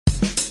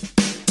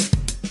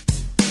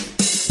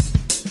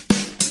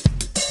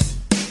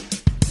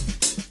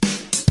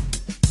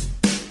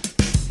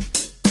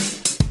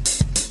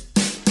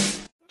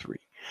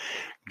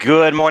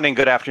Good morning,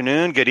 good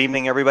afternoon, good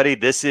evening, everybody.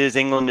 This is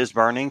England is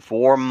Burning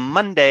for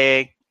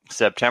Monday,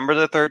 September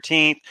the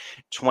 13th,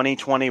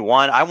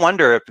 2021. I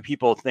wonder if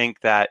people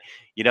think that,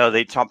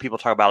 people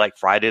talk about like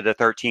Friday the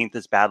 13th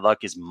is bad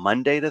luck. Is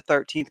Monday the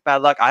 13th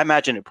bad luck? I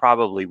imagine it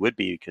probably would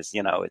be because,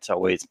 it's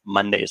always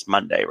Monday is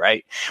Monday,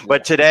 right? Yeah.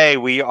 But today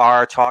we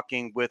are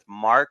talking with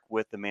Mark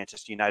with the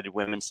Manchester United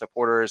Women's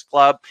Supporters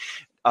Club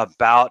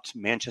about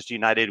Manchester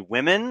United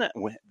women.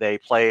 They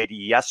played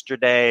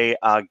yesterday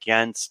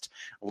against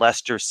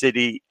Leicester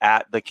City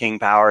at the King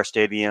Power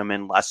Stadium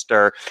in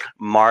Leicester.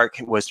 Mark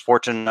was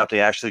fortunate enough to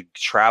actually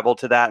travel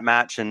to that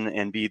match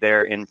and be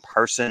there in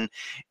person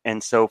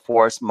and so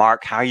forth.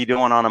 Mark, how are you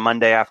doing on a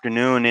Monday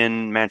afternoon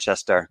in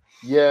Manchester?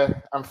 Yeah,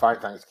 I'm fine,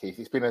 thanks, Keith.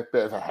 It's been a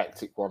bit of a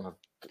hectic one.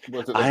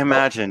 I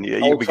imagine.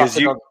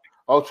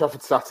 Old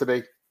Trafford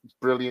Saturday,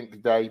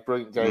 brilliant day.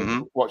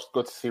 Mm-hmm.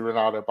 Good to see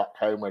Ronaldo back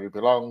home where he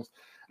belongs.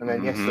 And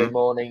then yesterday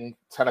morning,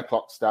 10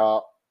 o'clock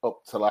start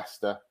up to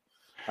Leicester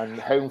and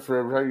home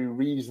for a very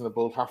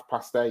reasonable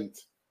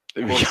 8:30.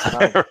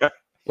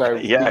 So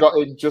we got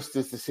in just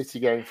as the City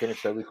game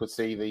finished, so we could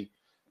see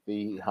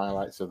the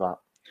highlights of that.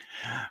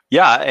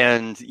 Yeah,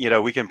 and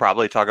we can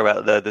probably talk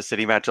about the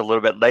City match a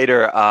little bit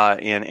later,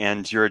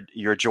 and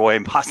your joy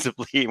in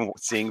possibly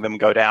seeing them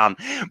go down.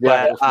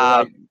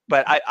 Yeah,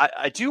 but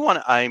I do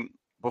want to.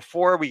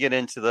 Before we get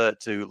into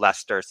to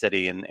Leicester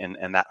City and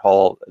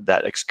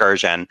that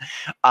excursion,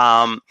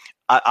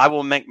 I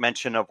will make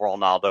mention of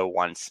Ronaldo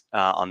once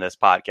on this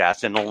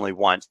podcast, and only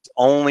once,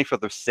 only for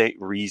the same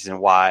reason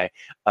why.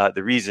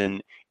 The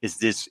reason is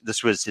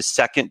this was his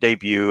second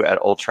debut at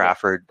Old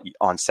Trafford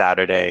on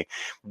Saturday.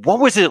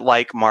 What was it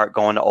like, Mark,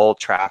 going to Old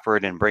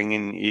Trafford and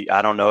bringing?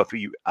 I don't know if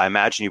I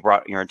imagine you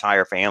brought your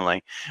entire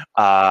family,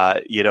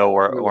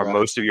 or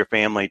most of your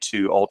family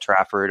to Old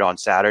Trafford on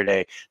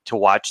Saturday to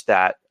watch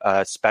that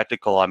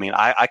spectacle. I mean,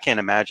 I can't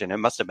imagine. It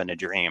must have been a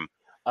dream.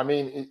 I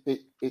mean,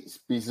 it's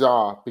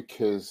bizarre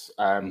because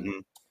I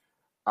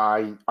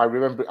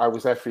remember I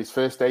was there for his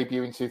first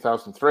debut in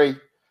 2003,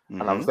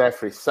 and I was there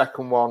for his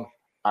second one.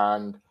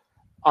 And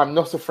I'm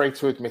not afraid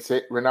to admit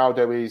it.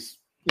 Ronaldo is,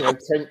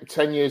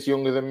 10 years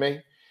younger than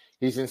me.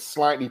 He's in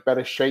slightly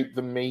better shape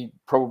than me,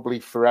 probably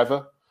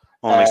forever.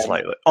 Only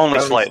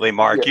slightly,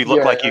 Mark. You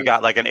look like you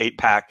got like an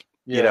 8-pack,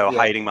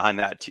 hiding behind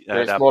that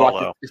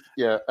polo.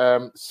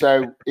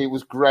 So it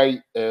was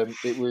great.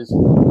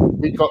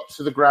 We got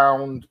to the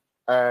ground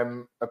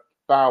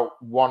about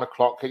 1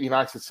 o'clock.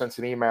 United sent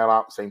an email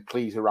out saying,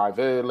 please arrive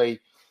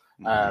early.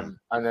 And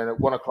then at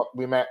 1 o'clock,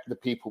 we met the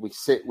people we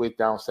sit with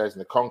downstairs in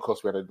the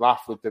concourse. We had a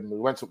laugh with them. We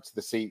went up to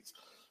the seats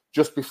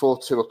just before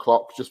 2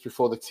 o'clock, just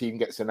before the team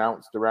gets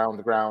announced around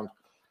the ground.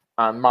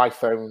 And my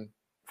phone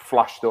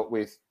flashed up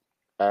with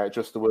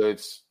just the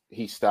words,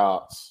 he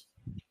starts.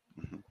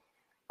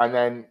 And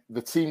then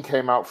the team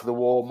came out for the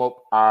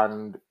warm-up,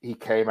 and he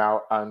came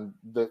out, and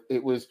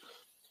it was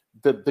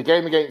the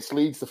game against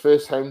Leeds, the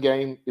first home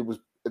game.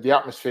 The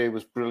atmosphere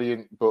was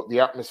brilliant, but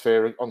the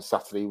atmosphere on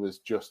Saturday was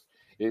just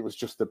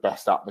the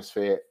best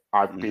atmosphere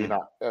I've been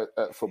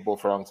at football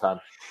for a long time.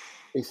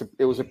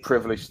 It was a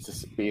privilege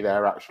to be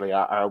there. Actually,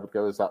 I would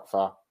go as that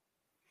far.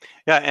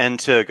 Yeah, and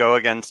to go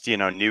against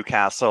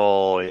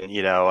Newcastle,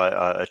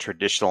 a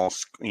traditional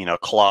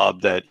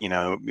club that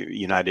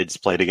United's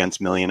played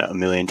against a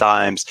million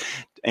times,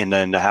 and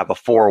then to have a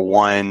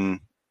 4-1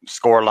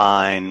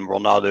 scoreline,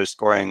 Ronaldo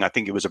scoring, I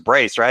think it was a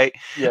brace, right?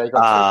 Yeah.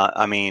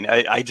 I mean,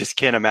 I just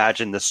can't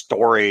imagine the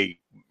story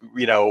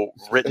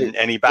written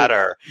any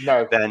better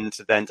than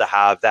to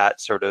have that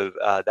sort of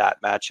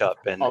that matchup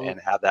and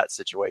have that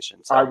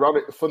situation. So.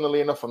 Ironic,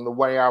 funnily enough, on the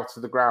way out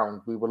of the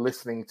ground, we were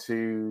listening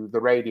to the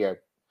radio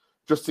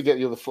just to get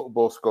the other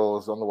football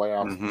scores on the way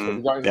out. So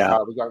we got in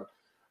the car,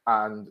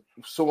 and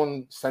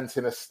someone sent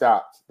in a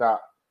stat that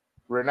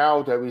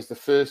Ronaldo is the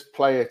first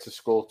player to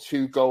score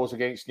 2 goals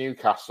against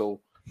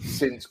Newcastle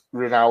since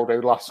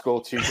Ronaldo last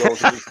scored 2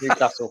 goals against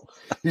Newcastle.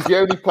 He's the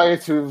only player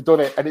to have done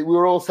it, and we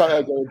were all sat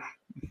there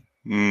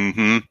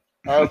going,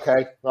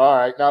 okay, all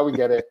right, now we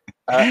get it.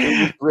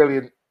 It was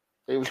brilliant.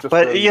 It was just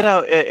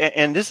brilliant.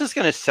 And this is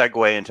going to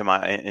segue into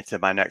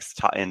my next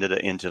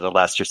into the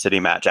Leicester City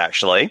match.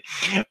 Actually,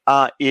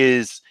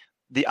 is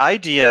the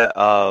idea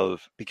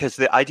of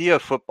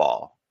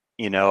football,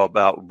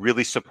 about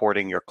really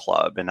supporting your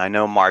club. And I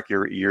know, Mark,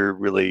 you're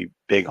really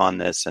big on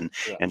this, and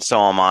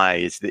so am I.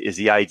 Is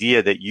the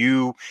idea that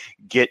you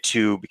get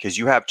to, because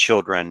you have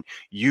children,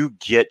 you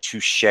get to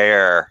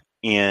share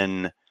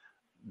in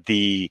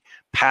the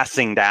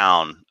passing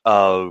down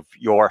of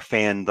your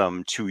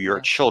fandom to your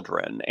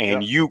children,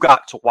 and you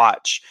got to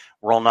watch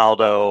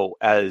Ronaldo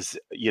as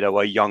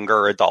a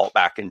younger adult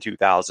back in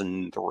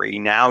 2003.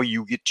 Now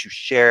you get to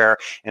share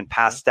and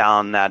pass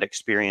down that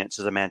experience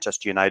as a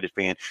Manchester United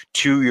fan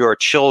to your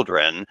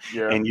children,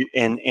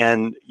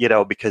 and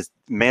because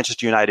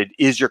Manchester United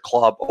is your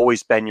club,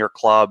 always been your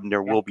club, and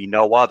there will be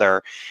no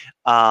other,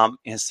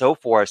 and so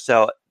forth.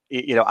 So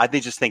I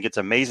just think it's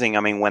amazing. I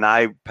mean, when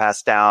I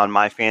pass down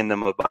my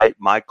fandom of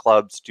my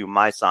clubs to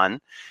my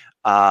son,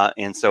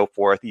 and so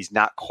forth. He's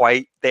not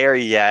quite there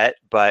yet,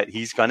 but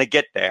he's going to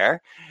get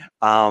there.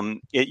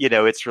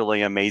 It's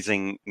really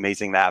amazing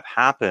that have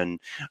happened.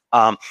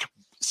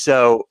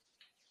 So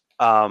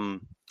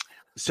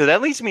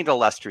that leads me to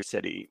Leicester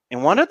City.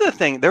 And one of the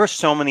things, there are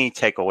so many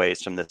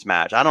takeaways from this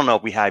match. I don't know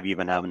if we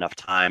even have enough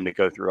time to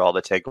go through all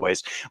the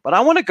takeaways, but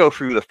I want to go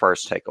through the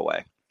first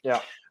takeaway.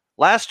 Yeah.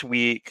 Last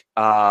week,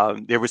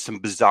 there was some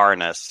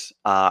bizarreness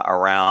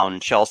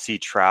around Chelsea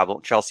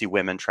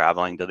women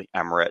traveling to the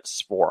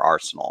Emirates for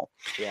Arsenal.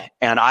 Yeah.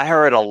 And I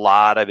heard a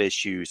lot of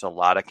issues, a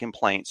lot of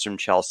complaints from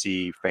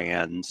Chelsea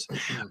fans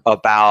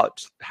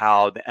about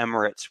how the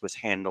Emirates was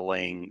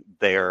handling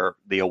the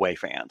away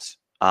fans.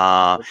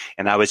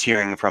 And I was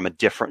hearing from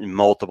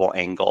multiple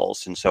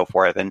angles and so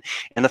forth. And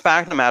the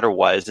fact of the matter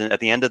was, at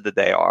the end of the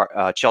day,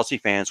 Chelsea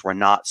fans were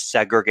not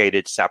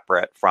segregated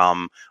separate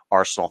from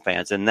Arsenal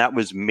fans. And that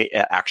was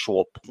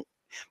actual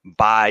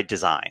by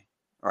design.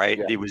 Right.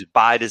 Yeah. It was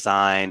by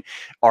design.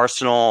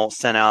 Arsenal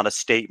sent out a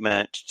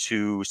statement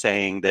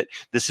saying that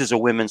this is a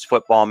women's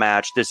football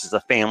match. This is a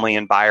family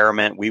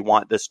environment. We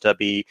want this to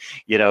be,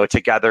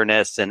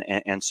 togetherness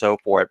and so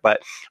forth.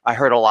 But I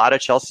heard a lot of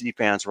Chelsea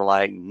fans were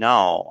like,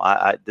 no,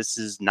 this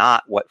is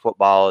not what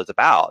football is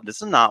about.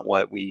 This is not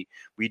what we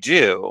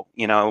do.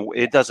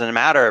 It doesn't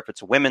matter if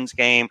it's a women's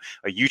game,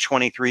 a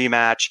U23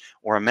 match,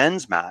 or a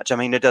men's match. I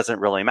mean, it doesn't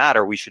really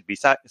matter. We should be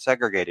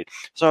segregated.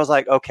 So I was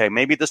like, okay,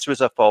 maybe this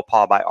was a faux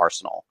pas by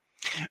Arsenal.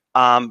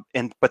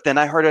 But then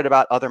I heard it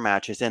about other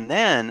matches, and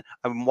then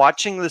I'm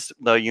watching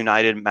the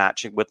United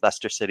match with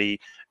Leicester City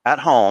at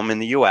home in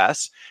the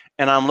U.S.,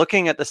 and I'm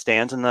looking at the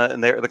stands, and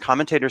the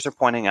commentators are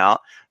pointing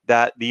out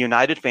that the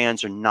United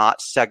fans are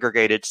not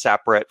segregated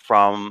separate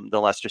from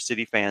the Leicester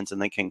City fans in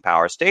the King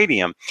Power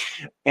Stadium.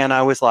 And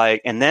I was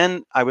like, and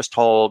then I was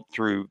told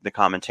through the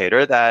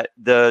commentator that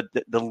the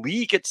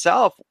league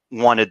itself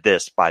wanted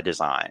this by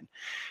design.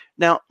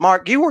 Now,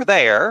 Mark, you were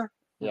there.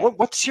 Yeah.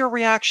 What's your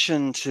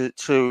reaction to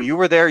you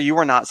were there? You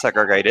were not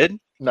segregated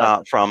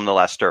from the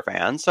Leicester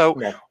fans. So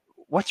no.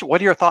 What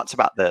are your thoughts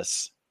about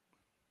this?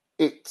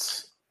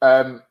 It's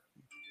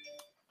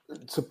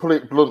to put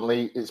it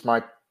bluntly, it's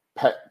my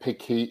pet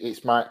picky.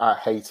 I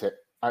hate it.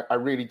 I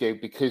really do,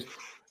 because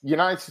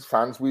United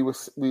fans, we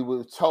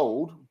were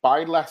told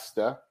by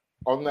Leicester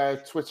on their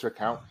Twitter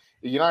account,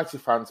 the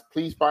United fans,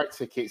 please buy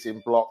tickets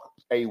in block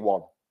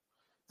A1.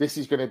 This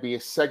is going to be a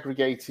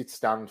segregated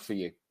stand for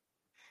you.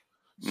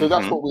 So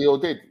that's what we all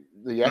did.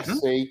 The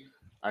SC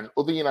and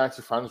other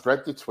United fans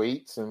read the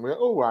tweets, and we're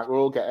all right. We'll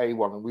all get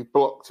A1, and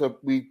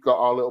we got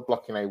our little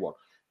block in A1.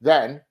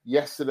 Then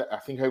yesterday, I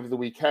think over the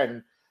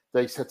weekend,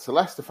 they said to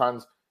Leicester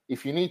fans,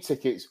 if you need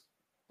tickets,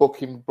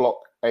 book in block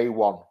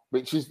A1,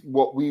 which is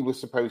what we were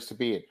supposed to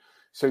be in.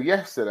 So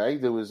yesterday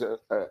there was a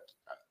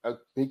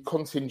big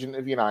contingent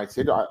of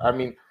United. I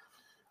mean,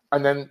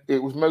 and then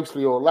it was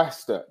mostly all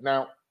Leicester.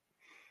 Now,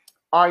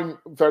 I'm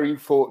very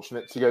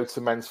fortunate to go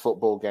to men's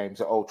football games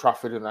at Old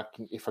Trafford, and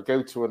if I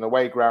go to an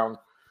away ground,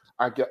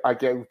 I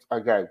go.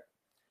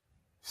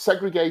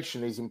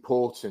 Segregation is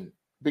important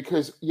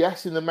because,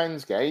 yes, in the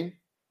men's game,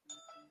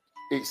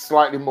 it's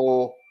slightly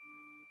more,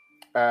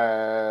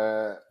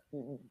 a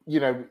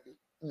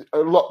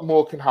lot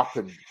more can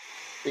happen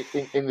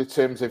in the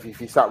terms of if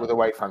you sat with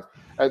away fans.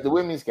 At the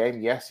women's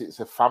game, yes, it's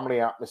a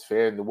family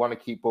atmosphere, and they want to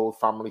keep all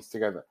families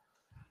together.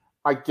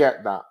 I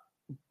get that.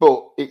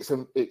 But it's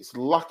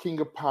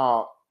lacking a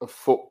part of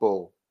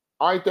football.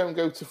 I don't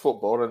go to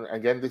football, and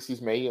again, this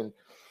is me, and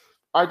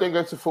I don't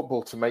go to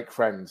football to make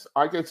friends.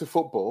 I go to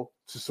football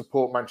to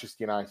support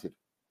Manchester United.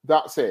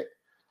 That's it.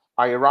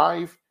 I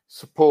arrive,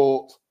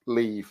 support,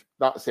 leave.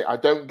 That's it. I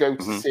don't go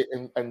to sit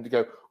and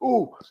go,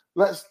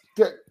 let's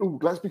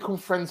become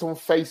friends on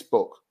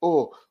Facebook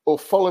or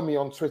follow me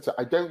on Twitter.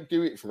 I don't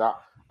do it for that.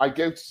 I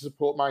go to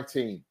support my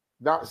team.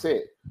 That's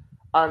it.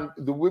 And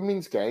the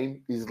women's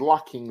game is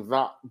lacking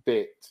that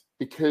bit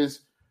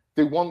because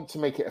they want to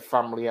make it a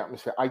family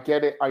atmosphere. I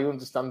get it. I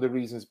understand the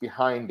reasons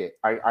behind it.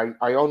 I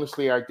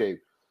honestly, I do.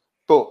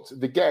 But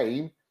the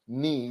game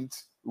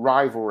needs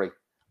rivalry.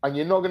 And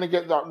you're not going to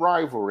get that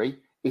rivalry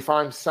if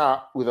I'm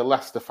sat with a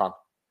Leicester fan.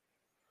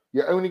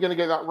 You're only going to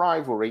get that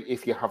rivalry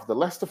if you have the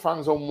Leicester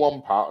fans on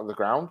one part of the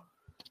ground,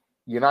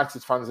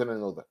 United fans in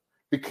another.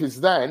 Because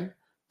then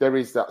there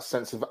is that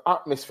sense of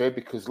atmosphere,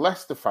 because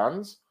Leicester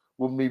fans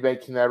will be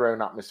making their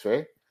own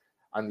atmosphere,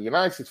 and the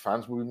United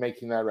fans will be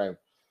making their own.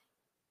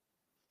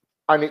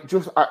 And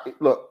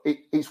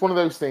it's one of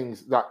those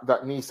things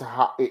that needs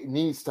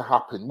to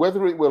happen.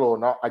 Whether it will or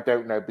not, I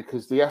don't know,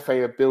 because the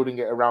FA are building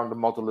it around a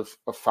model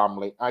of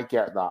family. I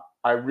get that.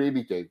 I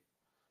really do.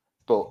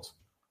 But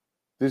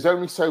there's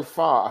only so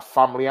far a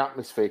family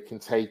atmosphere can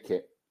take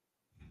it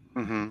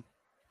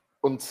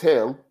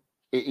until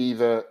it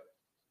either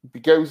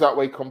goes that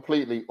way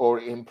completely or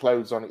it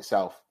implodes on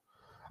itself.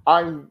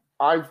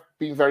 I've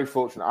been very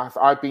fortunate.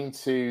 I've been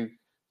to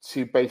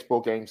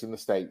baseball games in the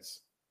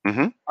States.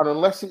 And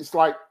unless it's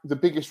like the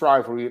biggest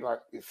rivalry, like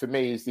for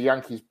me, is the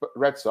Yankees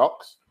Red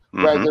Sox,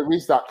 where there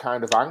is that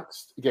kind of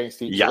angst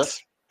against each other.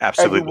 Yes,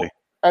 absolutely.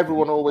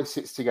 Everyone always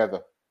sits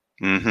together.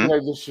 Mm-hmm. You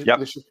know, Yep.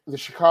 the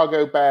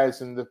Chicago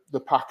Bears and the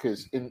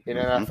Packers in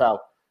NFL.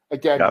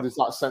 Again, Yep. there's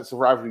that sense of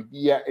rivalry.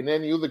 Yet in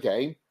any other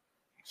game,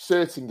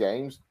 certain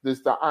games,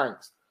 there's that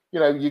angst. You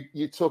know,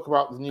 you talk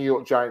about the New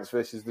York Giants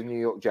versus the New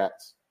York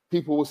Jets.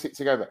 People will sit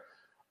together.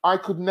 I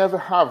could never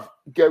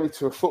go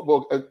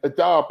to a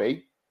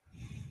derby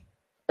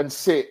and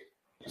sit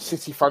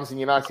City fans and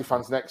United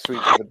fans next to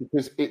each other,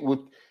 because it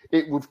would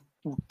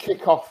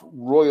kick off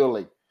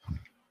royally.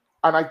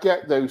 And I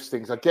get those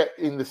things. I get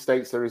in the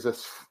States there is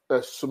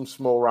some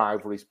small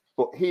rivalries,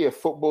 but here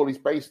football is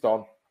based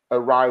on a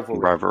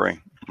rivalry.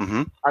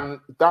 Mm-hmm. And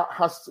that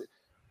has to,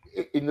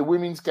 in the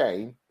women's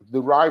game,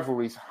 the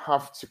rivalries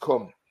have to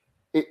come.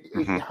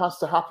 It has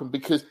to happen,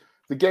 because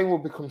the game will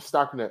become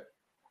stagnant.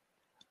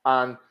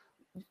 And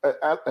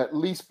at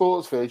Leigh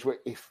Sports Village,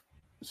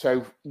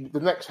 so the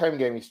next home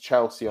game is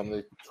Chelsea on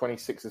the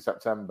 26th of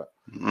September.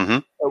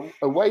 Mm-hmm.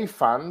 Away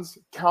fans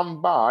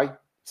can buy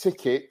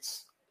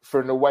tickets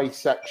for an away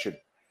section.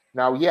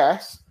 Now,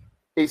 yes,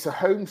 it's a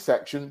home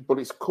section, but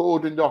it's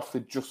cordoned off for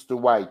just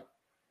away.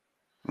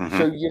 Mm-hmm.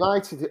 So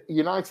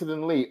United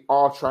and Leigh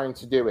are trying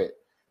to do it.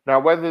 Now,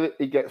 whether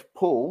it gets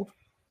pulled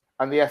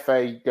and the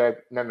FA go,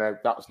 no,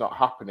 that's not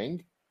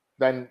happening,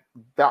 then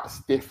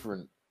that's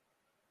different.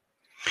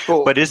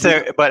 But has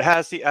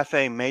the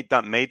FA made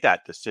that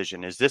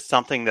decision? Is this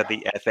something that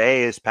the FA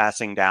is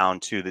passing down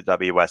to the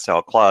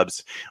WSL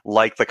clubs,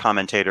 like the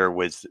commentator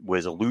was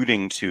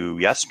alluding to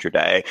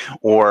yesterday,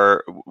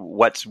 or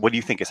what do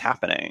you think is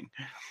happening?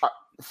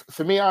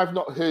 For me, I've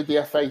not heard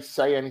the FA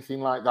say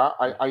anything like that.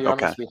 I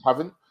honestly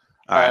haven't.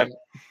 Right.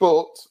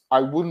 But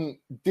I wouldn't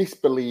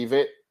disbelieve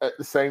it at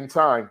the same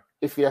time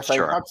if the FA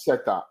had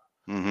said that.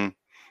 Mm-hmm.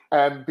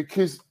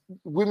 Because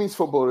women's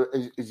football,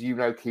 as you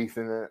know, Keith,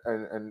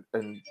 and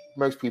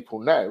most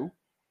people know,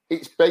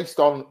 it's based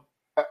on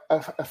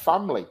a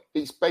family.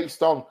 It's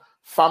based on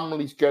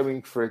families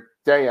going for a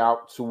day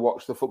out to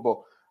watch the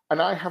football.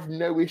 And I have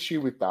no issue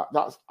with that.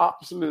 That's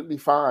absolutely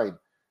fine.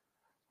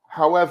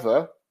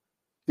 However,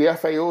 the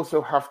FA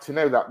also have to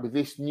know that with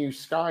this new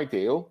Sky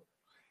deal,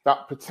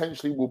 that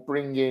potentially will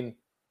bring in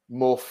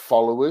more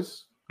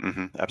followers.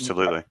 Mm-hmm.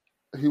 Absolutely.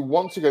 Who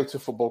want to go to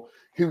football,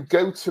 who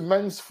go to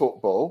men's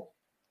football,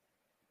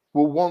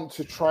 will want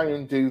to try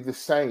and do the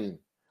same.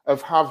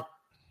 Of have,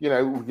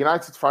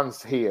 United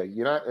fans here,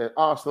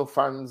 Arsenal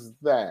fans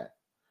there.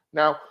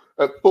 Now,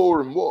 at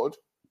Boreham Wood,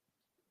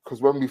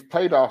 because when we've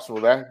played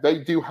Arsenal there, they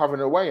do have an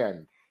away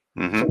end.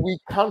 Mm-hmm. So we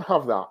can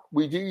have that.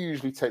 We do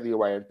usually take the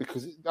away end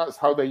because that's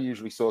how they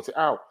usually sort it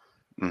out.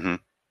 Mm-hmm.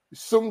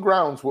 Some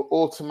grounds will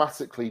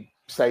automatically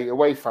say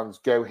away fans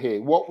go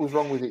here. What was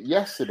wrong with it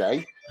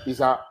yesterday is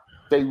that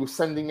they were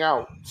sending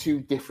out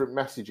two different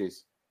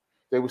messages.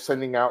 They were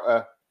sending out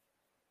a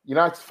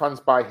United fans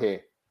buy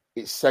here.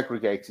 It's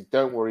segregated.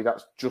 Don't worry,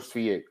 that's just for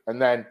you.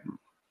 And then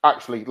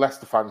actually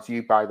Leicester fans,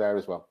 you buy there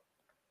as well.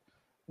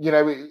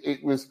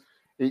 It's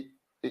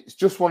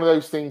just one of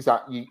those things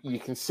that you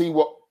can see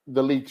what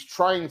the league's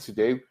trying to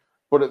do,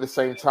 but at the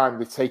same time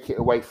they take it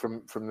away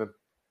from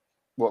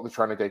what they're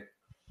trying to do.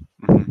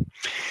 Mm-hmm.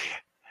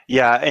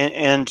 Yeah,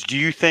 and do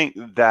you think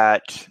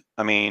that?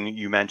 I mean,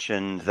 you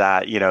mentioned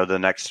that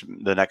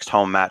the next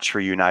home match for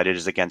United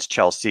is against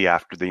Chelsea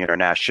after the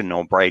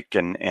international break,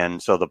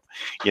 and so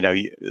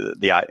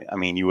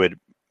you would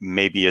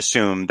maybe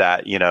assume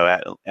that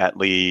at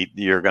Leigh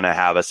you're going to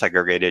have a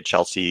segregated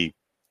Chelsea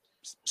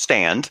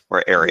stand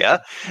or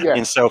area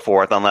and so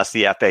forth, unless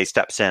the FA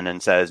steps in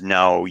and says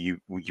no, you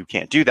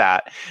can't do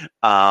that.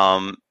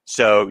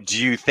 So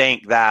do you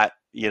think that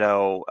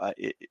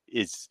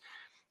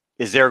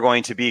is there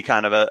going to be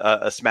kind of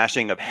a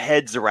smashing of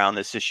heads around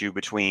this issue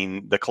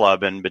between the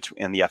club and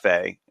the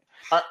FA?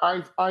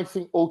 I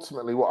think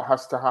ultimately what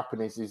has to happen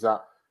is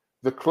that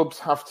the clubs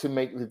have to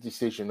make the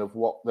decision of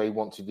what they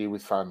want to do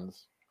with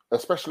fans,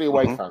 especially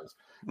away fans,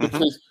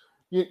 because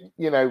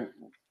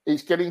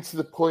it's getting to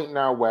the point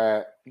now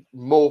where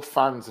more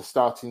fans are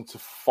starting to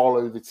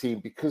follow the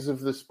team because of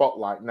the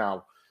spotlight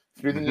now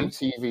through the new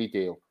TV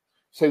deal.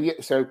 So we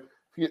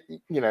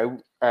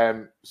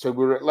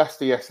were at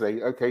Leicester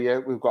yesterday. Okay,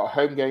 we've got a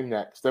home game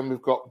next. Then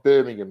we've got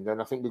Birmingham.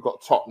 Then I think we've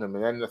got Tottenham.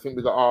 And then I think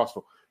we've got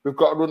Arsenal. We've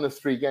got a run of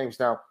 3 games.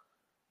 Now,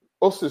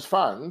 us as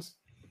fans,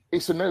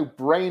 it's a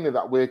no-brainer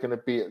that we're going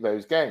to be at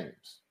those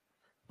games.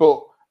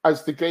 But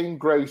as the game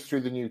grows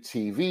through the new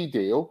TV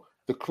deal,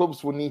 the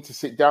clubs will need to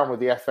sit down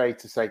with the FA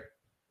to say,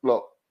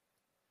 look,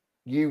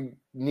 we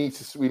need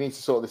to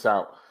sort this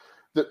out.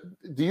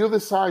 The other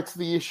side to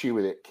the issue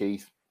with it,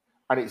 Keith,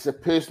 and it's a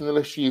personal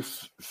issue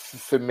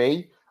for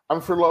me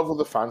and for a lot of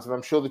other fans, and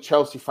I'm sure the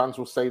Chelsea fans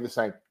will say the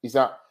same, is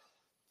that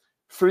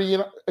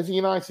as a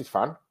United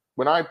fan,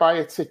 when I buy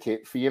a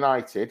ticket for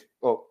United,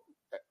 or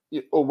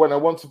when I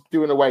want to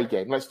do an away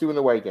game, let's do an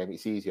away game,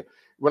 it's easier.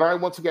 When I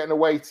want to get an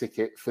away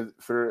ticket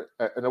for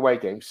an away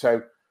game,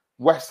 so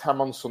West Ham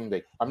on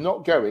Sunday, I'm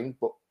not going,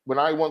 but when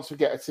I want to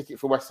get a ticket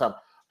for West Ham,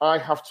 I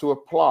have to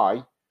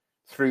apply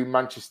through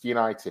Manchester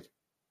United.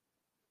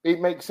 It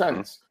makes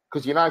sense.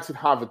 Because United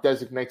have a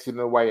designated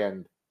away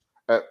end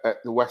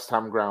at the West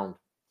Ham ground.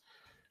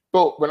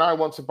 But when I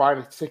want to buy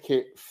a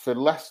ticket for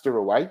Leicester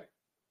away,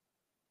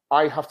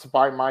 I have to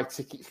buy my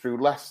ticket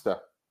through Leicester.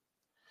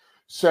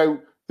 So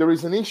there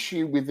is an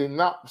issue within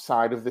that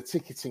side of the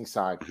ticketing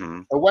side.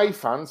 Mm-hmm. Away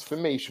fans, for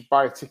me, should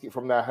buy a ticket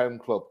from their home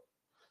club.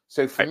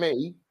 So for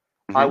me,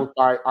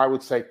 Mm-hmm. I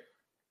would say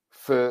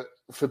for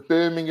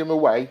Birmingham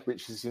away,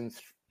 which is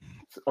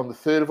on the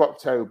 3rd of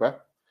October,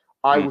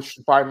 I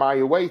should buy my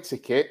away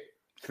ticket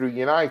through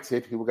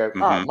United, who will go,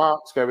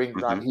 Mark's going,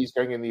 right, he's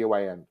going in the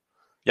away end.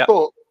 Yep.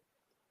 But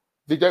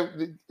they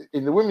don't,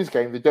 in the women's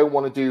game, they don't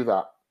want to do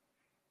that.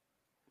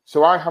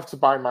 So I have to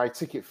buy my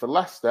ticket for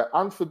Leicester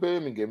and for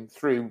Birmingham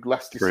through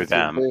Leicester City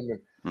and Birmingham,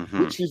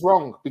 which is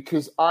wrong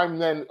because I'm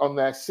then on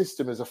their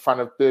system as a fan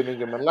of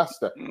Birmingham and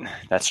Leicester.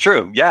 That's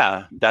true.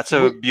 Yeah, that's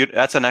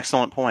an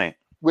excellent point.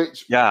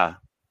 Which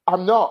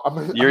I'm not.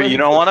 You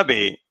don't want to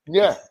be.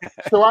 Yeah.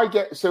 So and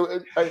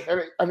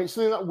it's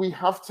something that we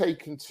have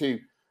taken to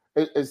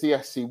as the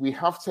SC. We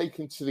have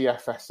taken to the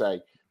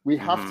FSA. We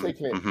have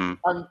taken it,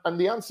 and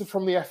the answer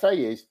from the FA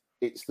is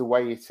it's the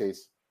way it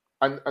is,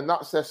 and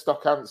that's their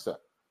stock answer.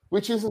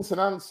 Which isn't an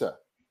answer.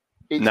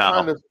 It's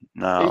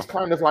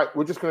kind of like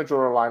we're just going to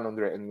draw a line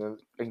under it and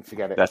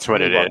forget it. That's what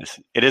it is.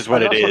 It is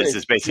what it is.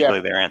 Is basically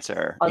their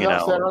answer. And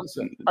that's their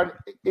answer. And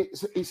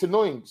it's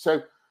annoying.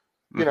 So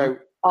you know,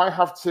 I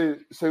have to.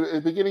 So at the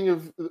beginning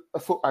of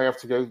I have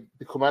to go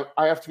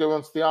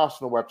onto the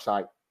Arsenal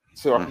website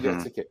so I can get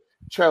a ticket.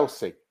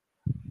 Chelsea,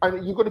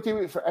 and you've got to do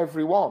it for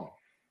everyone.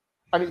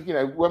 And you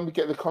know, when we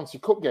get the Conti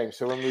Cup game,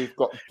 so when we've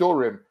got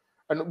Durham.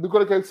 And we've got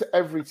to go to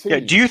every team. Yeah.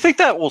 Do you think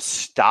that will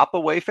stop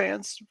away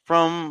fans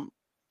from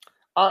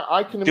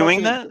I can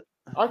doing that?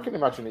 I can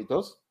imagine it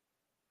does.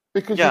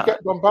 Because you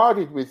get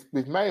bombarded with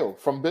mail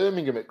from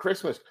Birmingham at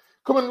Christmas.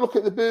 Come and look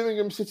at the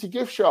Birmingham City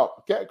gift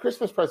shop. Get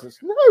Christmas presents.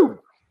 No.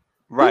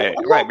 Right,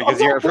 because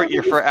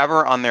you're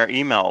forever on their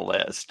email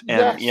list.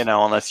 And, you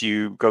know, unless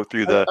you go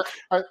through the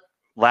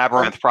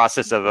labyrinth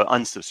process of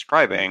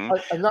unsubscribing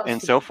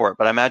and so forth.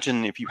 But I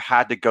imagine if you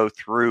had to go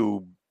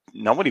through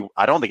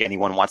I don't think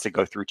anyone wants to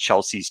go through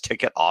Chelsea's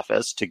ticket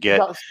office to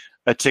get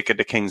a ticket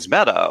to Kings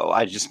Meadow.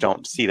 I just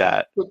don't see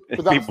that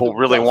people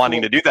really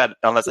wanting to do that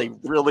unless they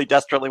really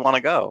desperately want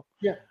to go.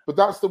 Yeah, but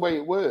that's the way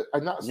it works,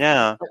 and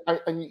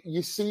and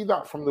you see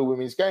that from the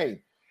women's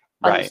game,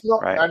 and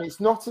it's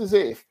not as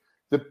if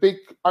the big.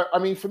 I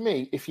mean, for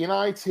me, if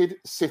United,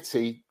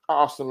 City,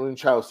 Arsenal, and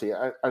Chelsea,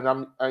 and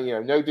I'm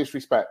no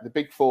disrespect, the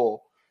big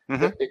four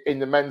in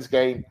the men's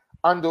game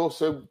and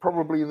also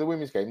probably in the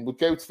women's game would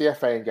go to the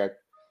FA and go,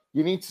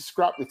 you need to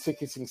scrap the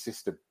ticketing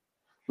system.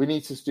 We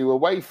need to do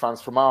away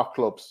fans from our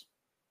clubs.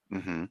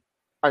 And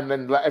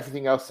then let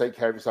everything else take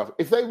care of itself.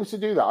 If they were to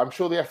do that, I'm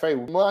sure the FA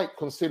might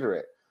consider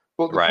it.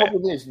 But the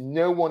problem is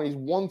no one is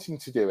wanting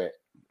to do it.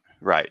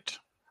 Right.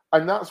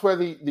 And that's where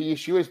the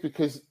issue is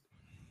because,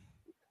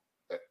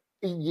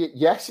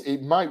 yes,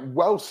 it might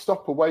well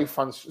stop away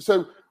fans.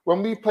 So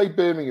when we play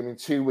Birmingham in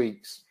 2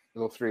 weeks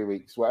or 3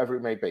 weeks, whatever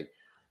it may be,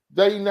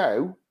 they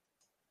know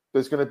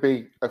there's going to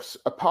be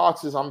a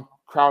partisan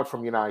crowd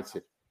from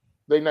United.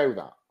 They know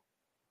that.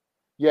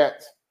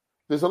 Yet,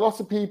 there's a lot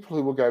of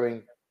people who are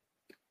going,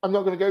 I'm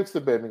not going to go to the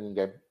Birmingham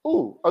game.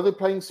 Oh, are they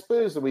playing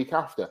Spurs the week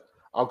after?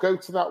 I'll go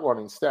to that one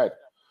instead.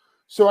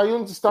 So I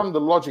understand the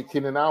logic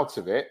in and out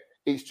of it.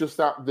 It's just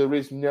that there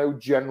is no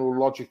general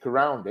logic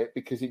around it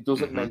because it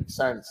doesn't make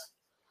sense.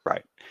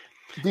 Right.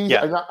 And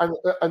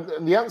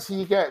the answer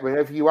you get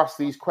whenever you ask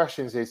these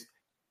questions is,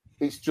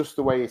 it's just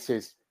the way it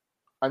is.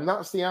 And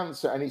that's the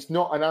answer. And it's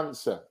not an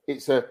answer.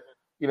 It's as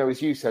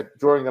you said,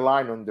 drawing a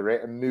line under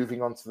it and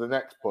moving on to the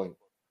next point.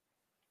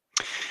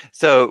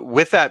 So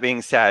with that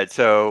being said,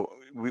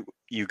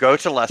 you go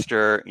to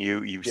Leicester,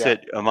 you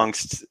sit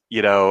amongst,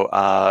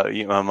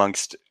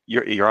 amongst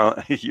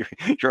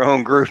your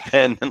own group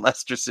and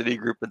Leicester City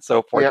group and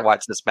so forth to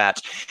watch this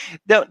match.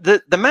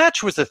 The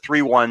match was a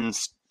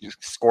 3-1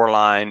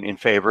 scoreline in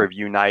favor of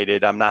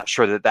United. I'm not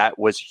sure that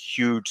was a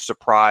huge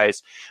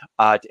surprise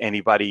to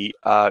anybody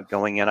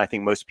going in. I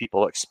think most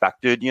people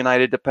expected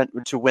United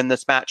to win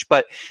this match,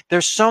 but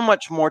there's so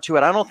much more to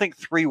it. I don't think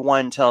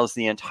 3-1 tells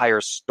the entire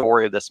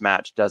story of this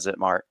match, does it,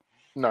 Mark?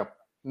 No,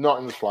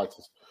 not in the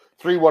slightest.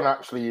 3-1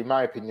 actually, in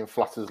my opinion,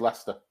 flatters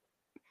Leicester.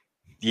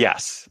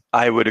 Yes,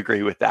 I would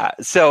agree with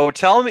that. So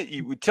tell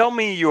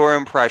me your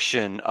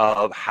impression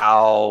of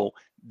how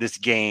this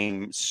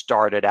game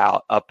started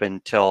out up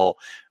until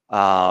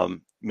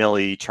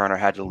Millie Turner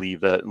had to leave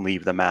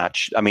the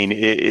match. I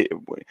mean,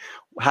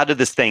 how did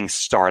this thing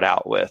start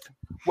out with?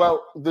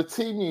 Well, the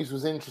team news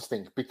was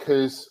interesting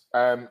because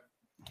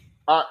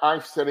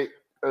I've said it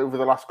over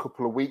the last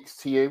couple of weeks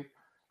to you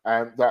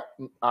that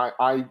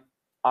I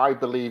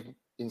believe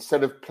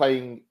instead of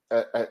playing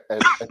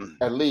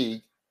a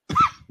league,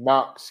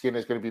 Mark Skinner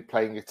is going to be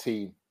playing a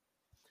team,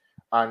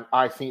 and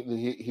I think that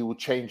he will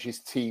change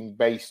his team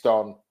based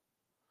on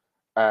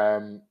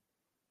the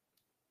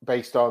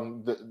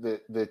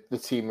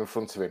team in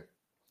front of him.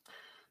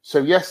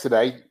 So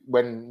yesterday,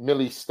 when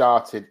Millie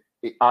started,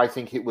 I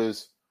think it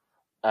was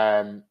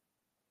to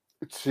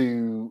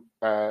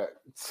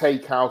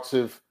take out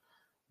of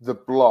the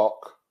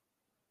block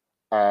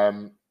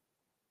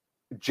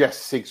Jess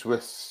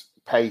Sigsworth's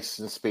pace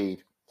and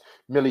speed.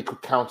 Millie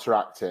could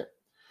counteract it.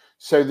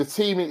 So the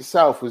team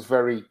itself was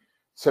very...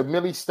 So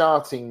Millie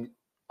starting,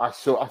 I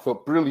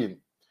thought brilliant.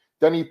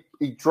 Then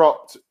he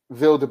dropped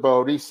Vilda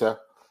Borisa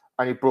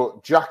and he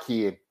brought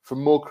Jackie in for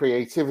more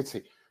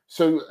creativity.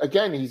 So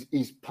again,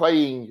 he's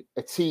playing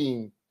a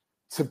team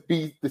to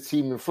beat the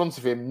team in front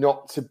of him,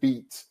 not to,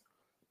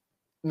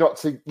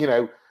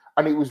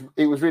 and it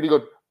was really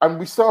good. And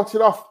we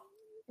started off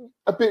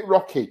a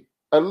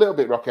little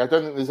bit rocky. I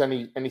don't think there's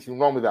anything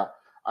wrong with that.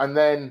 And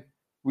then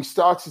we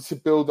started to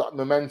build that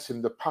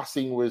momentum. The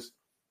passing was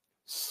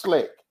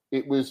slick.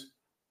 It was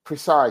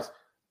precise.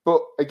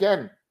 But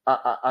again,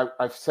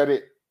 I've said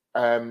it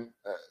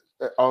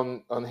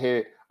on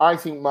here. I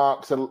think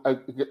Marks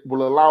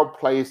will allow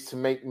players to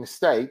make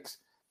mistakes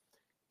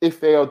if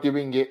they are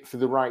doing it for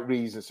the right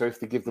reason. So if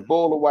they give the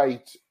ball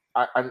away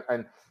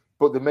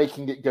but they're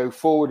making it go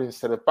forward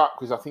instead of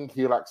backwards, I think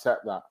he'll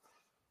accept that.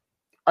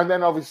 And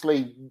then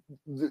obviously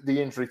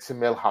the injury to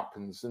Mill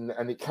happens, and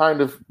it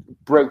kind of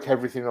broke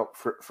everything up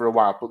for a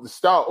while. But the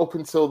start up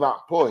until that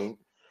point,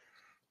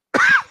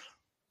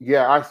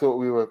 yeah, I thought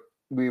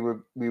we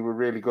were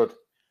really good.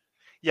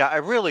 Yeah, I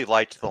really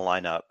liked the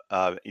lineup,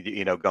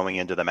 going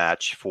into the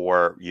match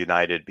for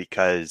United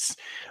because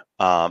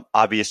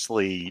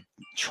obviously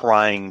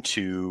trying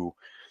to,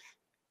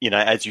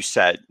 as you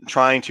said,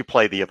 trying to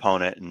play the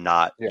opponent and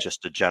not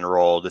just a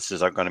general, this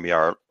is going to be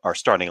our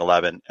starting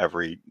 11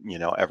 every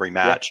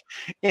match.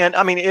 Yeah. And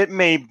I mean, it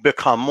may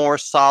become more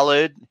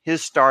solid,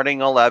 his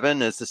starting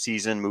 11, as the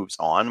season moves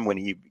on, when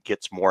he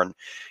gets more,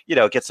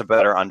 gets a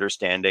better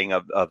understanding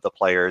of the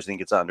players and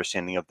gets an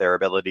understanding of their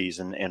abilities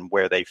and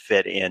where they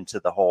fit into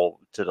the whole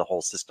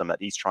system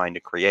that he's trying to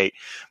create.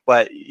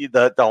 But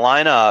the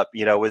lineup,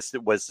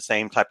 was the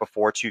same type of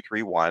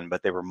 4-2-3-1,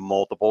 but there were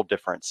multiple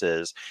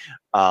differences.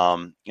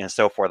 And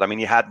so forth. I mean,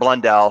 you had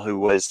Blundell,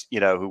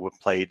 who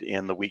played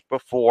in the week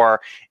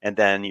before, and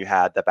then you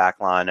had the back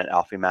line and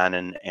Alfie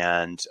Mann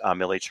and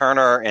Millie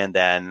Turner, and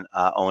then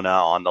Ona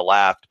on the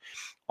left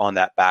on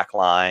that back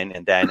line,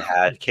 and then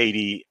had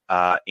Katie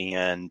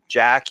and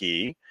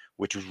Jackie,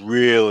 which was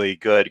really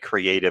good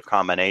creative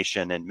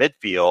combination in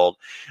midfield,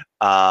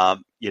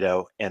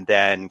 and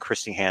then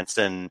Christy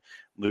Hansen,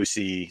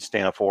 Lucy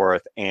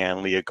Staniforth,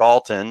 and Leah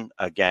Galton,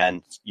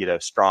 again,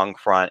 strong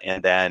front,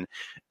 and then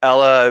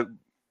Ella,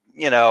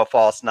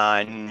 false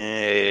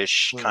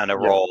nine-ish kind of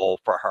role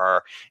for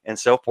her and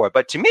so forth.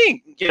 But to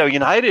me,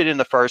 United in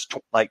the first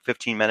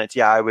 15 minutes,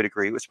 I would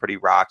agree, it was pretty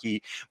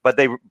rocky. But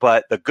the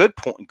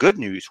good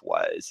news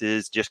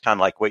is just kind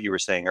of like what you were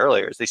saying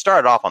earlier, is they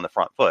started off on the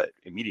front foot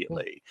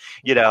immediately.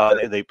 They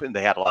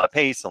had a lot of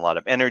pace, a lot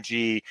of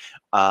energy,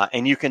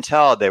 and you can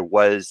tell there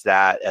was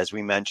that, as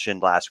we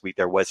mentioned last week,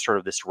 there was sort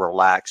of this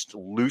relaxed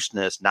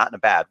looseness, not in a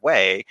bad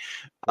way,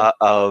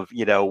 of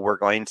we're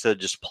going to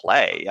just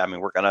play. I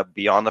mean, we're going to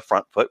be on the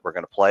front foot. We're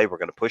going to play. We're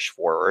going to push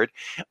forward.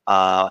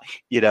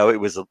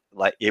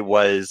 It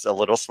was a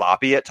little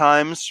sloppy at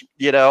times,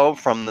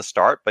 from the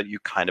start, but you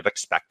kind of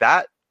expect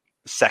that.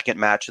 Second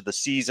match of the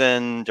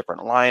season,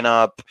 different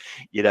lineup,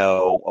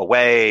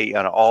 away,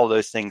 and all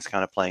those things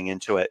kind of playing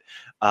into it,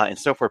 and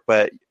so forth.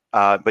 But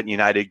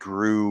United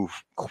grew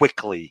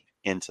quickly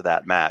into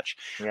that match.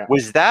 Yeah.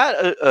 Was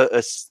that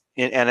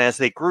and as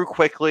they grew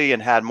quickly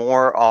and had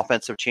more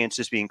offensive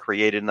chances being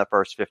created in the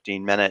first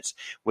 15 minutes,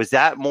 was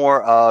that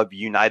more of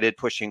United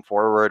pushing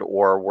forward,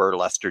 or were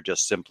Leicester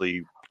just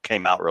simply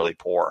came out really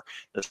poor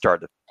to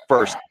start the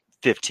first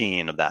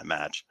 15 of that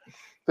match?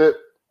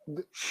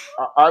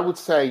 I would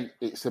say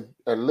it's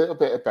a little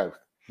bit of both.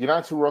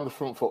 United were on the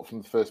front foot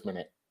from the first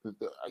minute.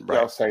 Right.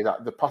 I'll say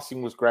that. The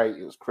passing was great.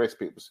 It was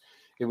crisp.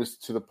 It was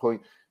to the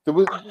point. There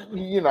was,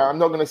 I'm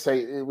not going to say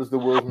it was the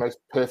world's most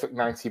perfect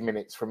 90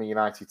 minutes from a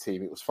United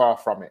team. It was far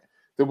from it.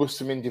 There was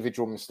some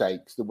individual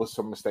mistakes. There was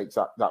some mistakes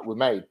that were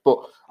made. But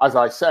as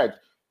I said,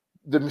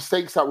 the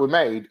mistakes that were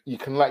made, you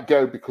can let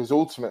go, because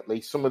ultimately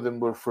some of them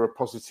were for a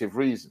positive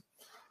reason.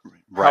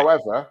 Right.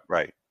 However,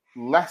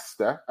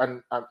 Leicester,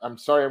 and I'm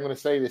sorry I'm going to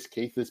say this,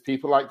 Keith, there's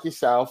people like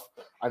yourself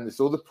and there's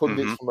other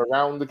pundits from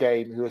around the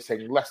game who are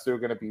saying Leicester are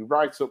going to be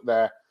right up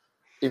there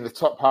in the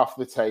top half of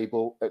the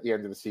table at the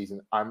end of the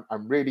season. I'm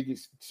really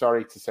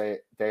sorry to say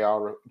it.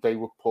 They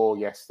were poor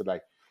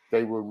yesterday.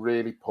 They were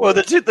really poor. Well,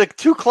 the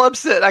two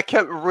clubs that I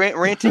kept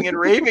ranting and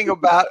raving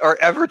about are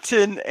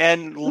Everton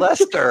and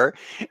Leicester.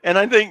 And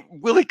I think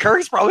Willie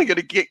Kirk's probably going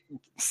to get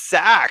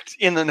sacked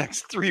in the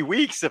next 3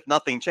 weeks if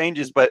nothing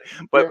changes. But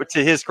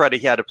to his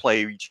credit, he had to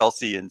play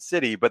Chelsea and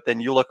City. But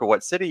then you look at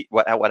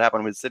what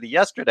happened with City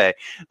yesterday.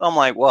 I'm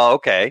like, well,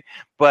 okay.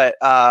 But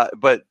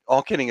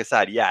all kidding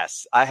aside,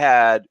 yes, I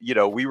had,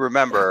 we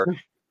remember.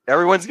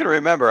 Everyone's going to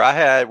remember I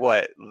had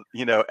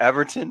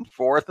Everton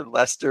 4th and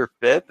Leicester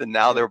 5th, and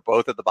now they're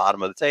both at the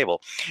bottom of the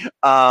table.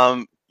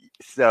 But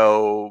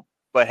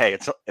hey,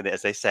 it's,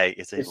 as they say,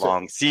 it's a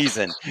long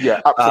season. Yeah,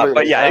 absolutely.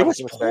 But yeah, it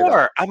was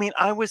poor. I mean,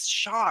 I was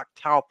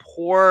shocked how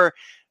poor,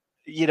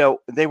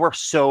 they were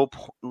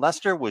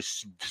Leicester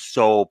was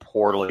so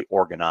poorly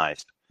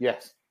organized.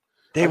 Yes.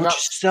 They were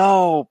just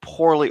so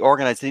poorly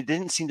organized. They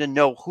didn't seem to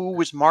know who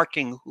was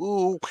marking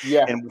who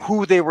and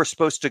who they were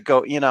supposed to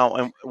go,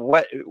 and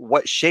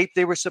what shape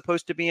they were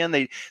supposed to be in.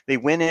 They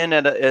went in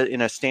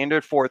in a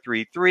standard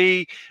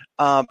 4-3-3,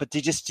 but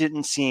they just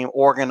didn't seem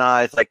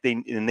organized.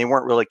 And they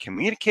weren't really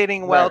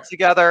communicating well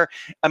together.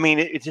 I mean,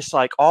 it's just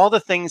like all the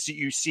things that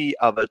you see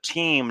of a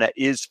team that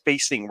is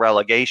facing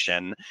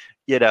relegation,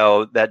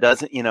 that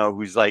doesn't,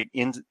 who's like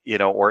in,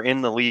 or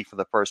in the league for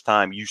the first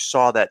time. You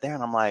saw that there,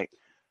 and I'm like,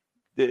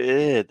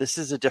 this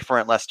is a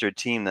different Leicester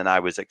team than I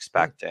was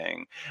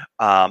expecting.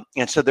 And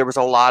so there was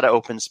a lot of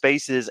open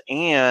spaces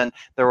and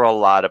there were a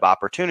lot of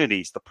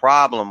opportunities. The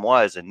problem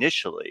was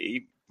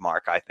initially,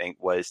 Mark, I think,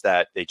 was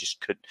that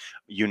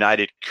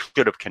United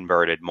could have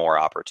converted more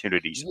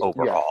opportunities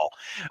overall.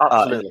 Yeah,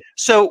 absolutely.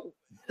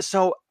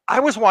 So I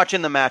was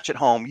watching the match at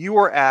home. You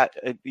were at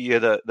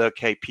the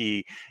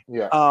KP.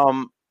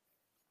 Yeah.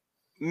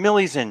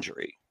 Millie's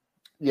injury.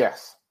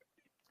 Yes.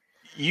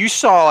 You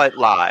saw it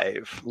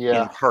live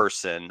in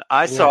person.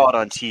 I saw it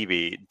on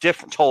TV,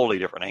 totally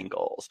different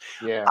angles.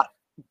 Yeah.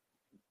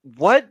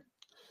 What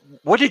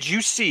did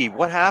you see?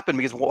 What happened?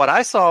 Because what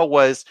I saw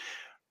was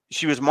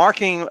she was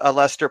marking a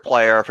Leicester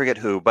player, I forget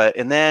who,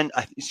 and then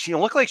she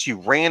looked like she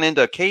ran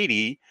into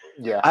Katie.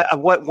 Yeah.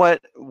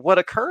 What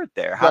occurred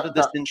there? How did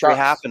this injury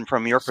happen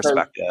from your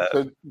perspective?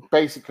 So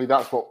basically,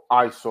 that's what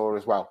I saw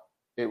as well.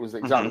 It was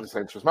exactly the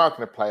same. She was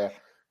marking a player.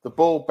 The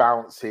ball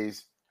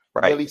bounces.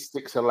 Right. Millie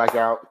sticks her leg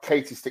out.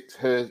 Katie sticks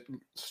her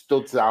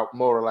studs out,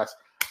 more or less,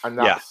 and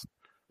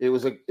it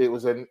was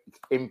an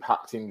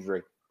impact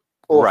injury.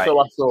 Also,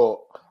 I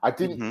thought I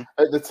didn't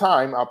at the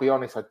time. I'll be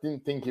honest, I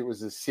didn't think it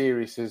was as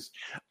serious as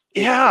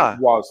it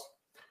was.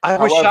 I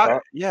was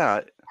shocked. Yeah.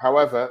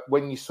 However,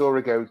 when you saw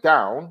her go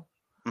down,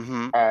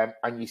 and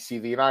you see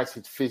the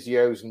United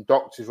physios and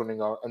doctors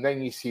running on, and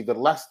then you see the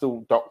Leicester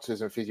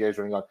doctors and physios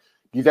running on,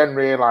 you then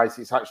realise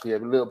it's actually a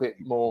little bit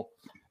more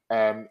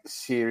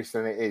serious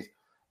than it is.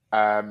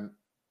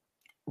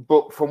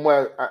 But from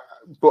where,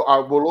 but I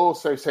will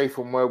also say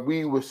from where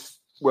we were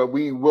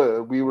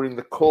in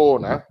the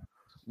corner.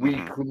 We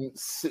couldn't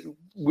see.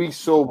 We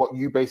saw what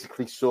you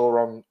basically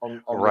saw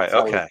on right. The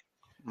okay.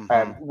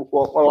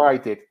 Well, I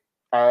did.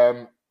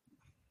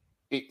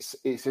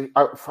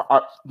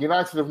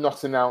 United have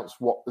not announced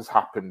what has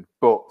happened,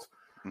 but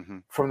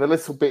from the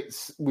little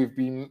bits we've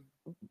been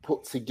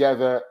put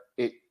together,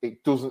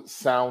 it doesn't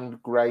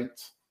sound great.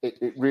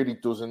 It really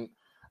doesn't.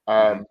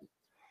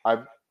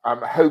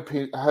 I'm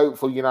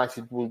hopeful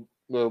United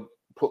will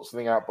put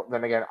something out, but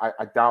then again,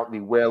 I doubt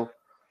they will.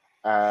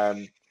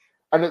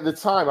 And at the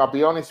time, I'll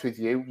be honest with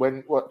you,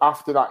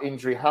 after that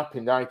injury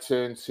happened, I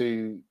turned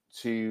to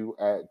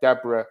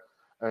Deborah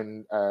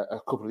and a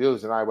couple of the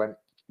others, and I went,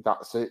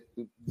 "That's it.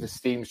 The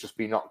steam's just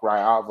been knocked right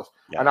out of us."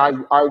 Yeah. And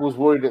I was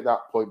worried at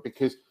that point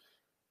because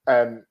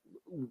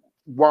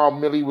while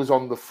Millie was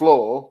on the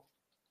floor,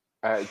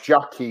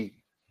 Jackie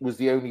was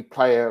the only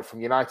player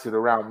from United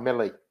around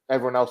Millie.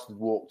 Everyone else had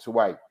walked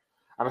away.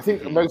 And I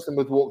think most of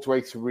them had walked away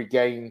to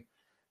regain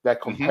their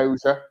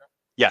composure.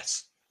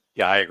 Yes.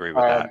 Yeah, I agree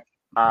with that.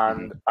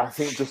 And I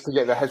think just to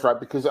get their heads right,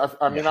 because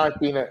I've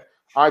been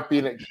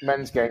at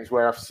men's games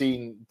where I've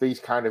seen these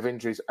kind of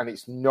injuries and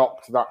it's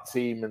knocked that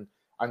team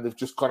and they've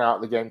just gone out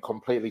of the game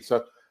completely.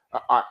 So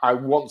I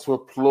want to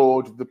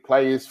applaud the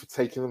players for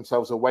taking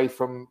themselves away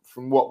from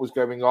what was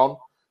going on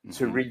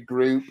to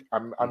regroup.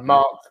 And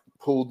Mark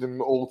pulled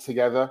them all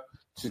together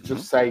to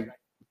just say,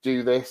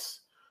 do this.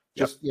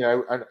 Just,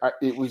 and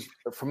it was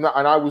from that.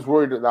 And I was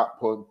worried at that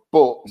point,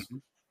 but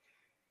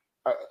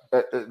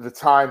at the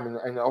time,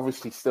 and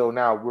obviously still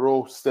now, we're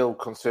all still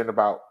concerned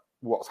about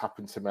what's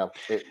happened to Mel.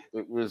 It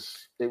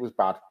was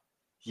bad.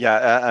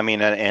 Yeah, I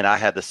mean, and I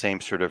had the same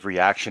sort of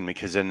reaction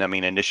because then, I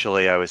mean,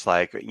 initially I was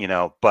like,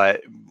 but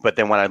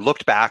then when I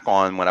looked back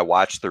on when I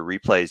watched the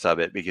replays of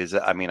it, because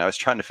I mean, I was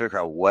trying to figure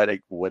out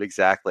what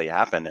exactly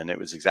happened, and it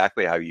was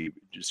exactly how you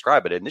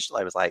describe it.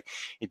 Initially, I was like,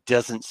 it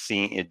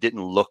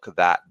didn't look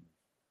that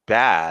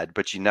bad,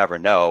 but you never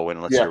know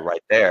unless you're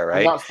right there,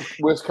 right? And that's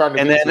the worst kind of.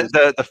 And then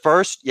the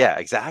first,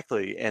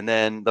 exactly. And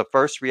then the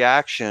first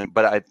reaction,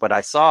 but I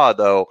saw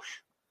though,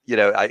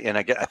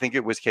 I think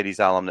it was Katie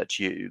Zalem that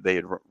they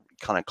had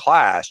kind of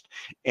clashed,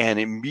 and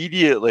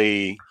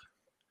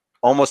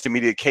almost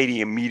immediately,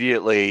 Katie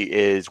immediately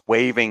is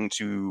waving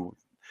to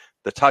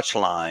the touch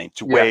line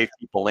to wave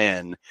people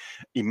in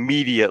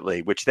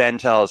immediately, which then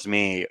tells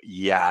me,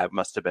 it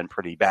must have been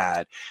pretty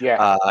bad.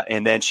 Yeah.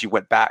 And then she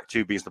went back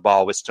because the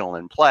ball was still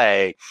in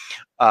play.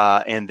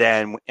 And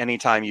then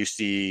anytime you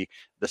see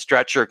the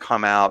stretcher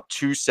come out,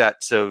 2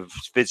 sets of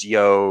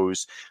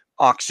physios,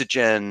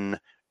 oxygen,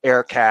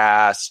 air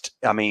cast.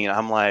 I mean,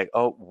 I'm like,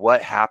 oh,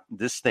 what happened?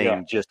 This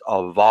thing just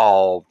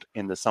evolved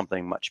into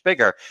something much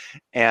bigger.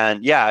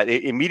 And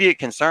the immediate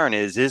concern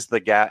is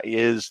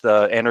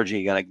the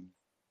energy going to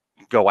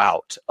go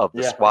out of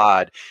the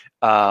squad,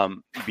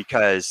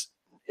 because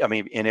I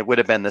mean, and it would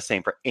have been the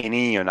same for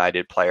any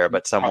United player,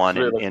 but someone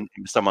in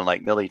someone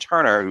like Millie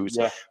Turner, who's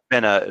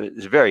been a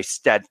very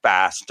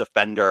steadfast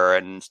defender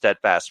and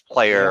steadfast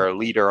player,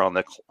 leader in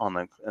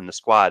the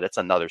squad. That's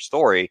another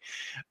story.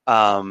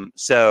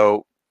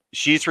 So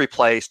she's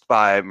replaced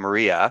by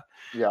Maria.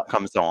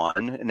 Comes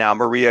on. Now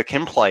Maria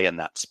can play in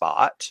that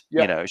spot.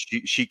 You know,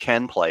 she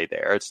can play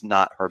there. It's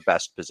not her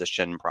best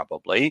position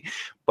probably,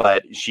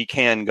 but she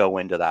can go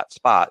into that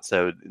spot.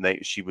 So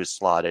she was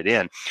slotted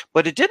in.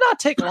 But it did not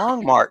take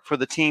long, Mark, for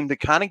the team to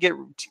kind of get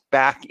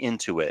back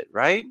into it,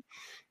 right?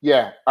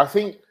 Yeah, I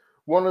think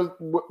when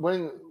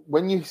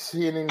you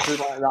see an injury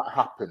like that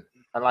happen,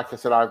 and like I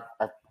said,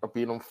 I've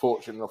been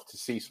unfortunate enough to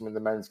see some in the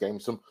men's game,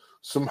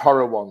 some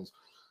horror ones.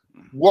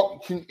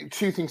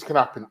 Two things can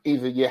happen.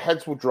 Either your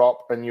heads will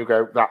drop and you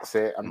go, that's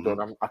it, I'm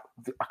done.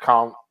 I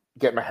can't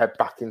get my head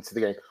back into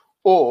the game.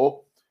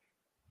 Or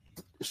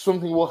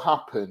something will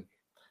happen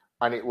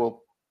and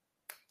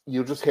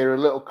you'll just hear a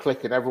little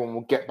click and everyone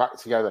will get back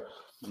together.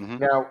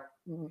 Now,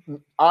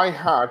 I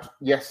had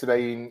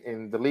yesterday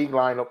in the league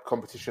lineup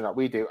competition that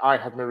we do, I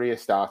had Maria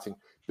starting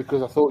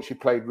because I thought she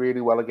played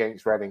really well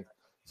against Reading.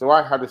 So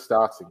I had her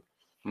starting.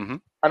 And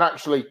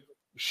actually,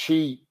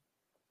 she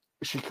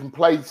can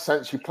play.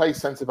 She plays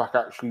centre back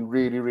actually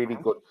really, really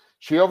good.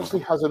 She obviously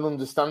has an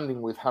understanding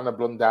with Hannah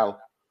Blundell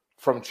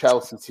from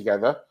Chelsea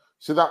together.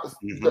 So that's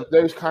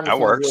those kind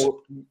of things.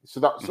 So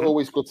that's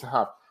always good to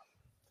have.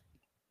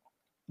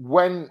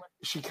 When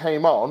she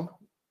came on,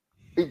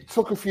 it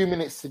took a few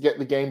minutes to get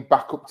the game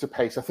back up to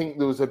pace. I think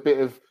there was a bit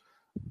of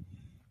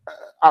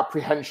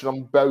apprehension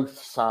on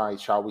both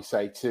sides, shall we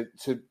say,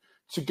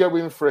 to go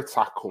in for a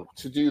tackle,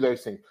 to do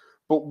those things.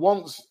 But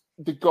once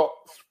they got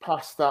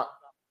past that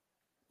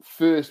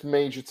first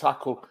major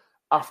tackle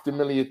after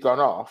Millie had gone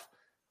off,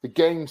 the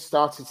game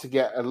started to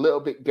get a little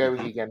bit going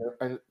again,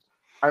 and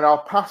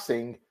our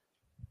passing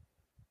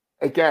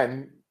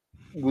again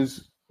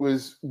was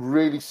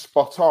really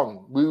spot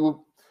on.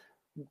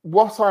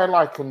 What I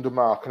like under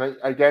Mark, and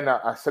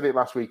I said it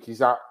last week, is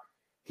that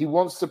he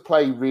wants to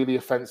play really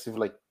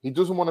offensively. He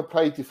doesn't want to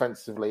play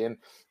defensively. And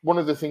one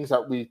of the things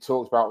that we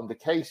talked about under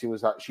Casey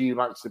was that she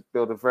likes to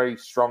build a very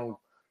strong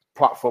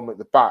platform at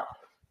the back,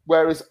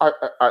 whereas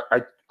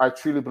I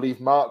truly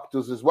believe Mark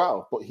does as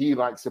well, but he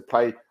likes to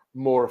play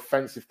more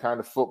offensive kind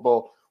of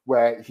football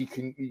where we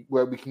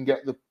can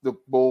get the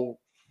ball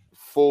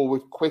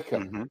forward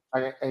quicker.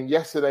 And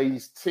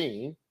yesterday's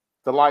team,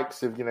 the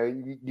likes of,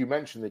 you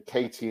mentioned the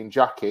Katie and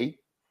Jackie,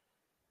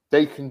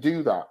 they can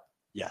do that.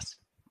 Yes.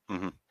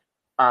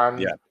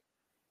 And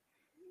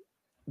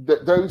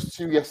those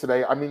two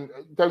yesterday, I mean,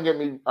 don't get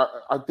me,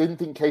 I didn't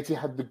think Katie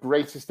had the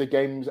greatest of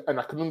games, and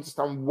I can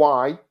understand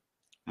why.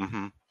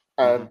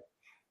 There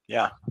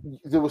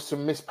were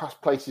some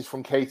mispassed places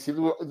from Katie.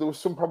 There was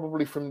some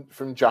probably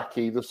from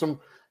Jackie.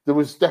 There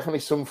was definitely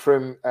some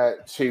from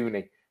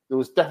Tooney. There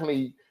was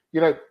definitely,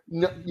 you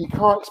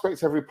can't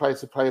expect every player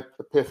to play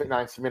a perfect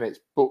 90 minutes.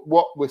 But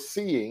what we're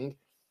seeing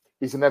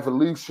is an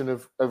evolution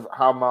of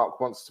how Mark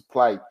wants to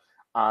play.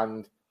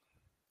 And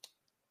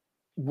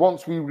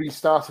once we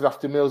restarted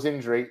after Mill's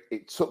injury,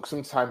 it took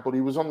some time, but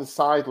he was on the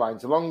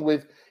sidelines along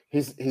with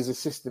his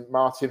assistant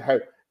Martin Howe,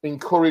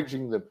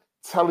 encouraging them,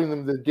 telling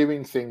them they're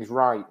doing things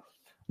right.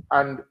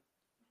 And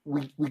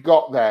we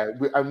got there.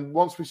 And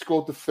once we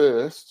scored the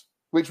first,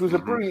 which was a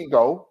brilliant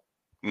goal.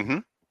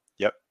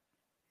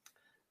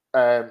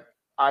 That's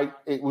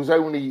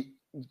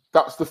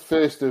the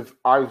first of,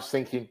 I was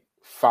thinking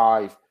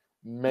 5,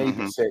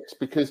 maybe 6,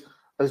 because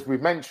as we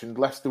mentioned,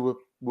 Leicester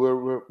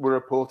were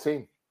a poor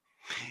team.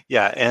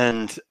 Yeah,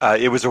 and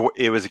it was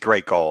a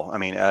great goal. I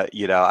mean,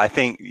 I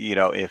think,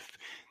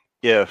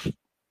 if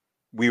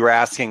we were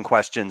asking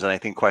questions, and I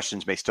think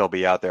questions may still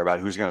be out there about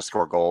who's going to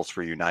score goals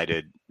for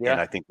United,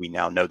 and I think we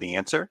now know the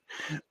answer.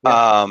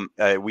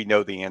 We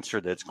know the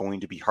answer that it's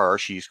going to be her.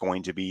 She's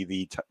going to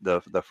be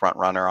the front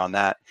runner on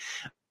that.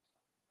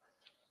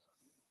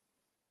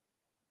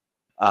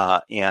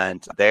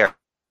 And there.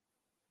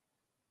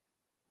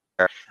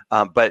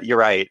 But you're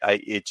right.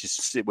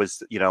 It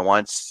was,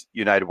 once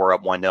United were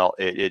up 1-0,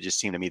 it just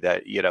seemed to me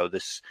that,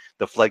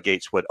 the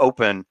floodgates would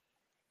open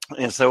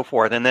and so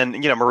forth. And then,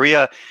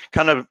 Maria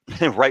kind of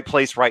right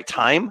place, right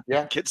time,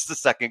 gets the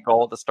second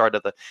goal at the start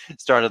of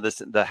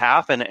the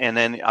half. And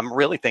then I'm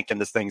really thinking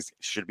this thing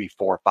should be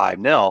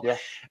 4-5-0.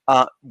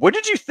 What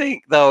did you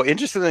think, though?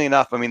 Interestingly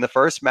enough, I mean, the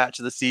first match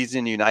of the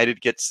season,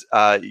 United gets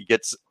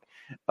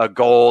a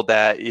goal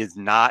that is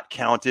not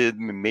counted.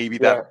 Maybe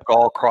that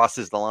goal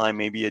crosses the line.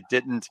 Maybe it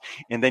didn't.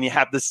 And then you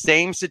have the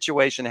same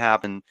situation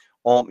happen,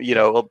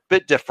 a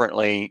bit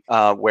differently,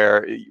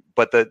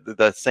 but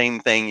the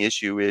same thing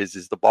issue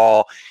is the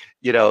ball,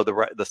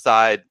 the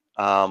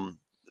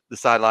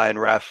sideline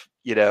ref,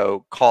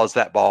 calls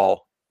that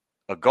ball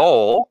a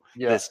goal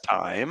this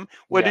time.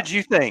 What did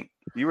you think?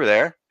 You were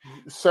there.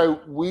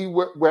 So we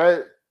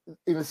were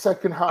in the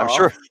second half. I'm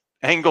sure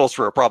angles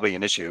were probably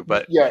an issue,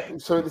 but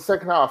so in the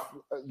second half,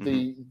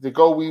 the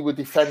goal we were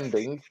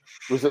defending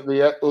was at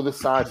the other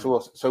side to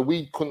us, so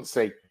we couldn't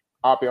see.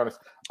 I'll be honest,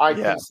 I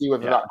couldn't see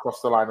whether that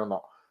crossed the line or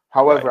not.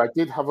 However, Right. I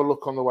did have a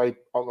look on the way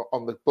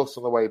on the bus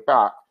on the way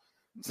back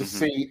to Mm-hmm.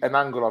 see an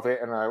angle of it,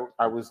 and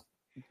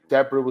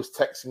Deborah was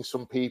texting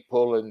some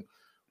people, and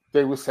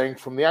they were saying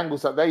from the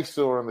angles that they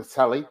saw on the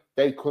telly,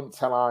 they couldn't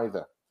tell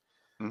either.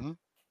 Mm-hmm.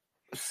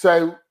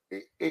 So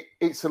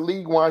it's a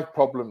league-wide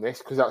problem, this,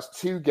 because that's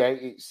two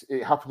games.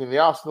 It happened in the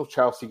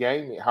Arsenal-Chelsea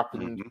game. It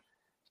happened Mm-hmm.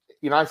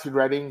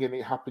 United-Reading, and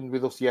it happened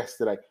with us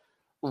yesterday.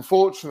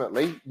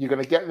 Unfortunately, you're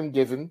going to get them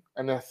given,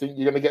 and I think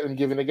you're going to get them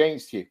given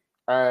against you.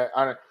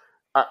 And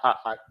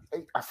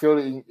I feel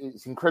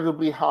it's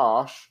incredibly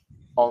harsh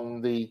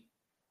on the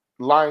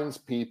Lions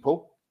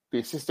people, the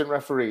assistant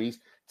referees,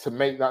 to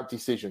make that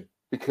decision.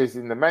 Because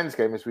in the men's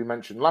game, as we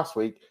mentioned last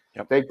week,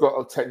 they've got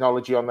a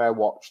technology on their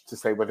watch to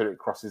say whether it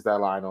crosses their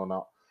line or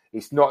not.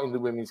 It's not in the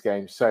women's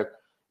game. So,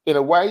 in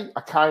a way,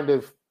 it kind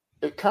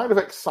of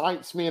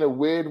excites me in a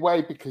weird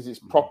way because it's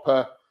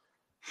proper.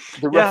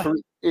 The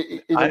referee,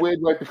 in a weird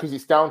way, because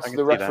it's down to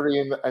the referee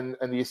and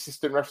the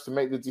assistant refs to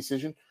make the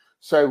decision.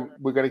 So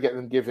we're going to get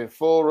them given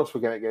for us.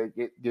 We're going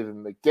to give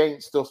them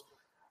against us.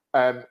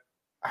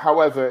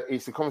 However,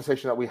 it's a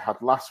conversation that we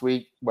had last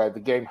week where the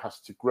game has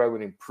to grow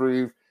and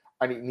improve,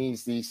 and it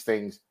needs these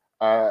things.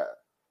 In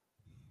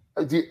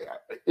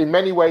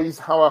many ways,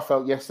 how I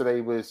felt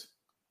yesterday was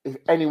if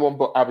anyone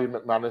but Abby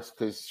McManus,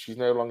 because she's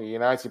no longer a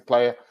United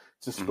player,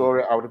 to score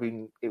it,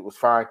 it was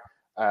fine.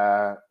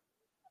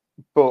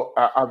 But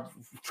I've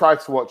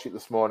tried to watch it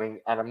this morning,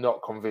 and I'm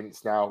not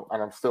convinced now,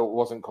 and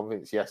wasn't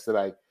convinced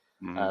yesterday.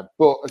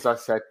 But as I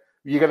said,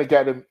 you're going to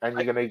get them, and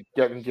you're going to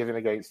get them given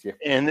against you.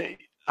 And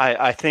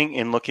I think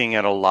in looking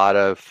at a lot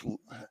of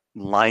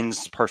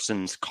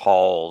linespersons'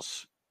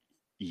 calls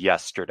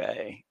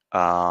yesterday,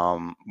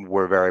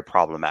 were very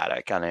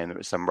problematic. I mean, there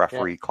was some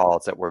referee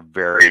calls that were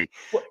very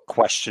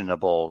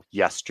questionable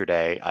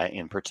yesterday.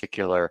 In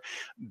particular,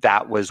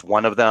 that was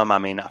one of them. I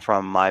mean,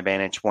 from my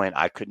vantage point,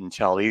 I couldn't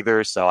tell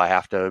either, so I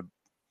have to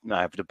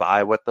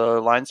buy what the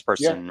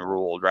linesperson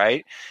ruled,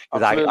 right?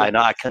 Because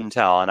I couldn't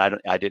tell, and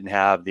I didn't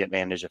have the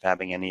advantage of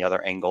having any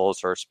other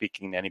angles or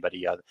speaking to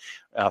anybody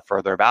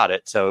further about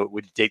it. So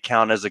it did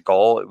count as a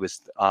goal. It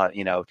was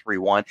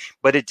 3-1,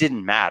 but it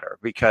didn't matter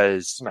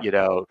because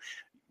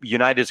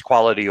United's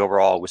quality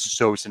overall was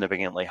so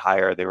significantly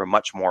higher. They were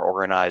much more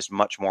organized,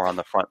 much more on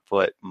the front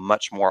foot,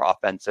 much more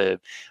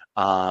offensive.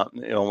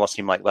 It almost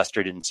seemed like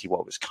Leicester didn't see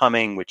what was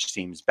coming, which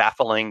seems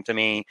baffling to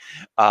me.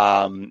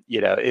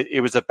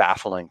 It was a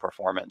baffling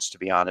performance, to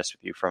be honest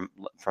with you, from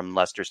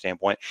Leicester's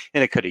standpoint,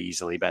 and it could have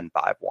easily been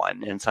 5-1.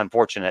 And it's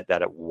unfortunate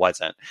that it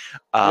wasn't,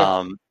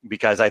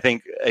 because I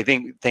think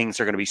things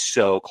are going to be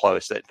so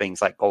close that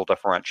things like goal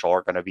differential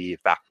are going to be a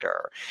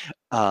factor.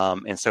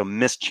 And so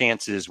missed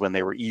chances when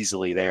they were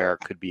easily there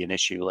could be an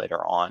issue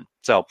later on.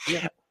 So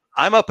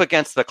I'm up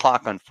against the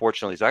clock,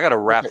 unfortunately. So I got to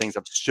wrap things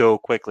up so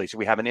quickly. So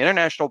we have an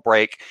international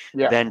break,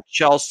 then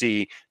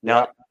Chelsea.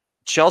 Now,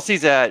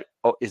 Chelsea's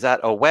is that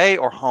away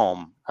or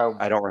home? Home.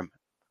 I don't remember.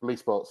 Leigh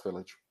Sports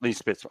Village.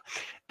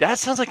 That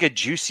sounds like a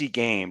juicy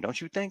game, don't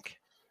you think?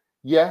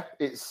 Yeah,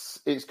 it's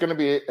going to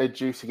be a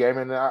juicy game.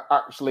 And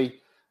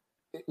actually,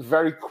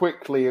 very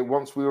quickly,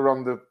 once we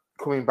were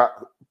coming back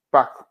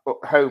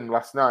home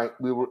last night,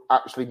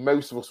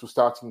 most of us were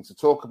starting to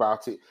talk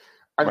about it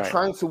and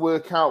trying to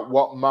work out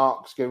what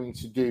Mark's going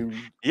to do.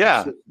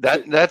 Yeah,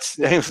 that's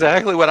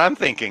exactly what I'm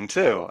thinking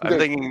too. I'm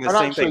thinking the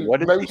same thing.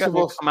 What is he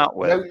going to come out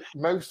with?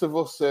 Most of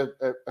us are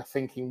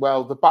thinking,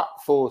 well, the back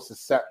four is a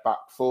set back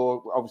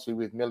four, obviously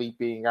with Millie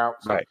being out.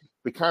 So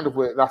we kind of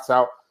worked that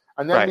out.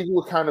 And then we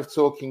were kind of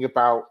talking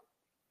about,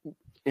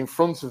 in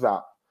front of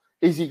that,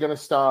 is he going to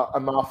start a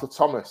Martha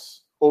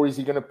Thomas, or is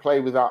he going to play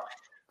with that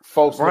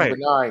false number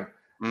 9?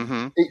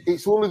 Mm-hmm.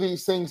 It's all of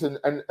these things, and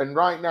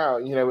right now,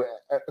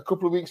 a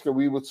couple of weeks ago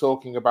we were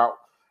talking about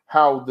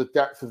how the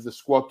depth of the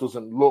squad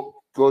doesn't look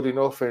good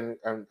enough, and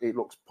it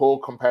looks poor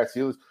compared to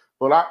the others.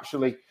 But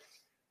actually,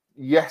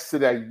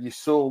 yesterday you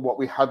saw what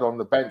we had on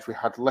the bench. We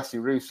had Leslie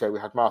Russo, we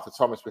had Martha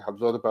Thomas, we had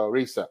Zoda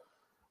Boarisa.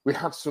 We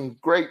had some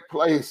great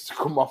players to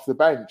come off the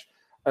bench,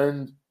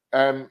 and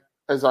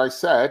as I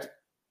said,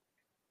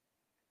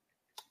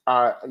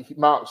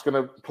 Mark's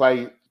going to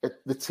play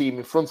the team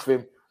in front of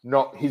him,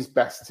 not his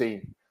best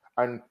team.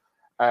 And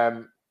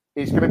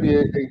it's going to be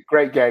a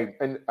great game.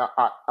 And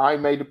I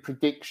made a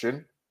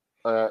prediction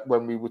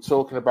when we were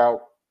talking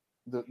about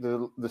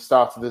the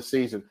start of the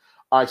season.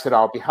 I said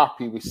I'll be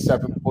happy with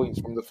 7 points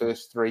from the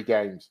first 3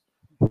 games.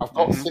 I've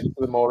got 6 of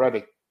them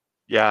already.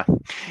 Yeah.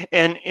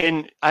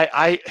 And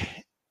I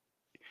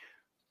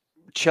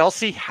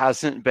Chelsea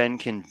hasn't been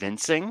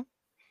convincing.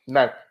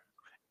 No.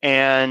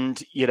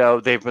 And,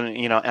 they've been,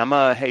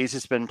 Emma Hayes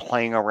has been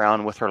playing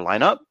around with her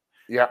lineup.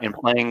 Yeah, and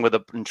playing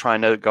and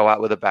trying to go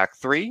out with a back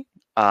 3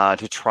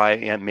 to try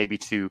and maybe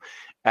to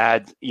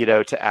add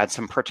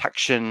some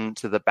protection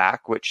to the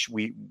back, which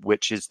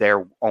is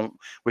their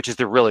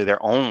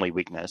only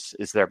weakness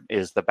is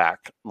the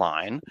back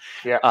line.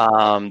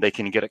 Yeah, they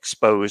can get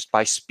exposed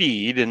by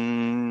speed,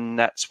 and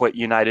that's what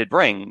United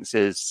brings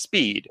is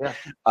speed.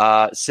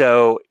 Yeah.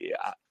 So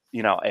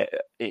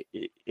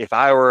if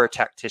I were a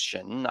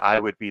tactician, I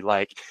would be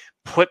like,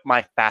 put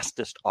my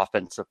fastest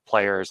offensive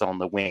players on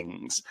the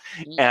wings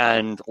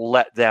and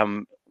let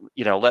them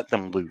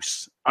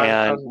loose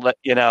and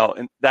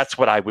that's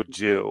what I would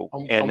do.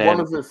 And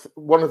then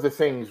one of the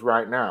things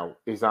right now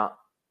is that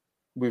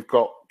we've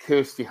got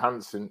Kirsty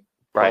Hansen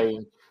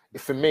playing,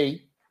 for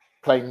me,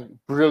 playing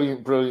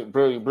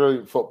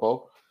brilliant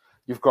football.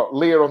 You've got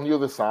Leah on the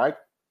other side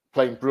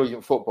playing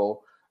brilliant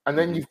football. And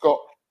then you've got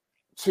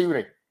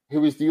Tooney,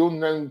 who is the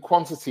unknown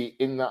quantity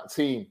in that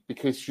team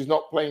because she's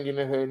not playing in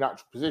her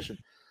natural position.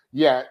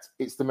 Yet,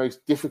 it's the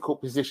most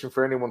difficult position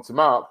for anyone to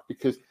mark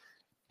because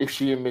is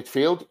she in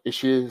midfield? Is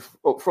she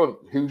up front?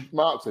 Who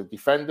marks her?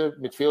 Defender,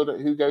 midfielder?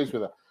 Who goes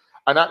with her?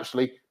 And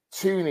actually,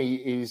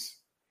 Tooney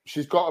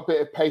she's got a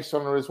bit of pace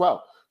on her as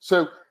well.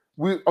 So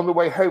on the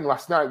way home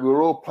last night, we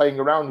were all playing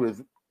around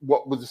with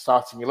what the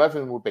starting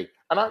 11 would be.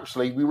 And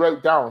actually, we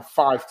wrote down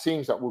 5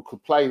 teams that we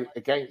could play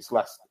against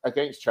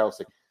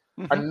Chelsea.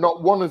 And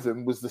not one of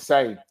them was the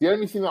same. The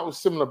only thing that was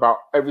similar about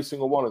every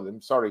single one of them,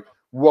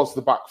 was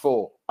the back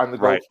four and the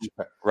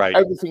goalkeeper. Right.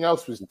 Everything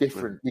else was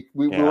different.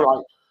 We were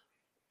like,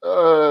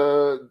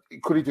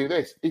 could he do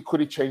this? Could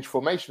he change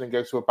formation and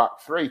go to a back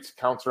 3 to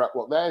counteract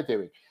what they're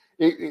doing?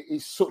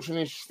 It's such an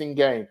interesting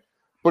game.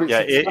 But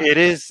it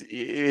is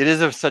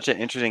such an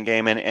interesting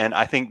game, and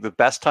I think the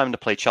best time to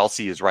play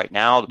Chelsea is right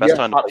now. The best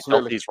time to play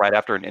Chelsea is right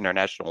after an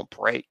international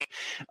break,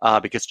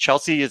 because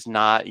Chelsea is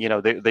not,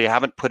 they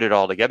haven't put it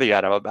all together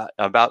yet.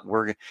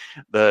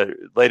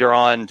 Later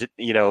on,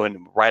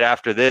 and right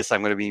after this,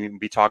 I'm going to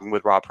be talking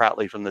with Rob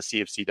Prattley from the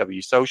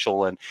CFCW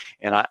Social, and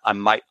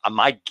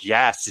my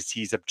guess is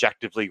he's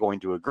objectively going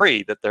to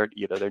agree that they're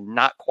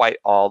not quite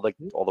all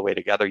the way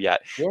together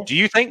yet. Yeah. Do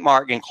you think,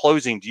 Mark, in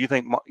closing,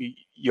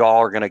 y'all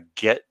are going to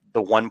get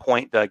the 1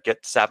 point to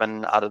get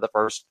 7 out of the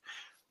first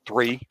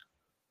 3? Do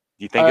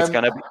you think it's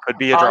could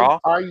be a draw?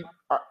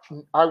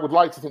 I would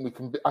like to think we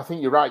can. I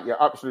think you're right. You're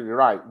absolutely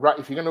right. Right.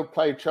 If you're going to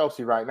play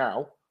Chelsea right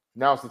now,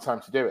 now's the time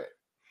to do it.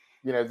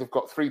 They've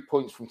got 3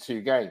 points from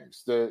 2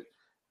 games. They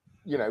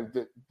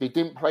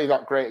didn't play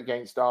that great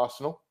against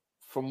Arsenal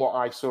from what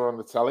I saw on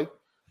the telly.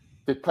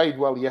 They played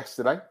well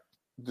yesterday.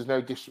 There's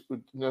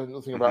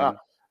nothing about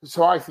that.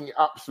 So I think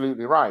you're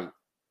absolutely right.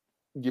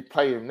 You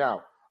play him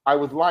now. I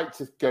would like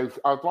to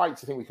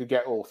think we could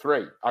get all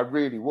 3. I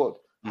really would.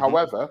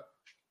 However,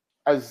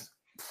 as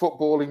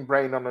footballing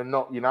brain on a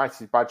not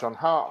United badge on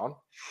heart on,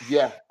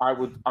 I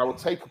would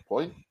take a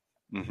point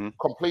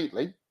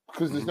completely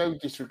because there's no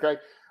disregard.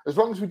 As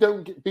long as we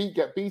don't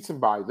get beaten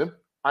by them,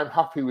 I'm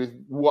happy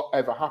with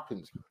whatever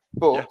happens.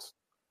 But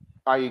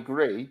I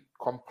agree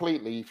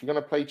completely. If you're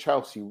going to play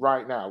Chelsea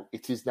right now,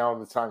 it is now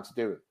the time to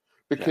do it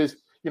because.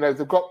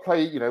 They've got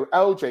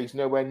LJ's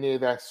nowhere near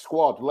their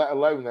squad, let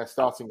alone their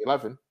starting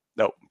 11.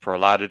 No, for a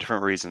lot of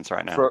different reasons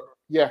right now.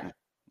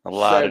 A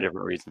lot of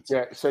different reasons.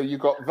 Yeah, so you've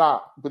got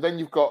that. But then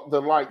you've got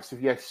the likes of,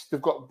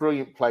 they've got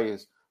brilliant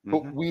players,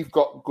 but we've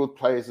got good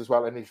players as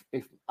well. And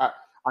if I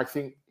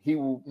think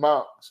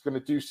Mark's going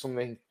to do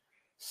something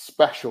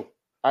special.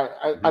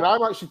 And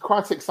I'm actually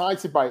quite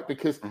excited by it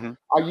because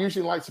I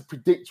usually like to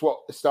predict what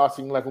the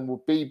starting 11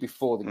 will be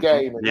before the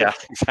game. And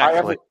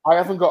exactly. I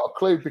haven't got a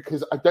clue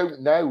because I don't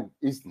know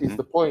is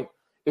the point.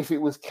 If it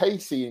was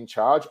Casey in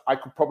charge, I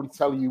could probably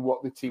tell you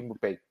what the team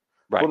would be.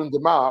 Right. But under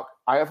Mark,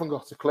 I haven't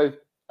got a clue.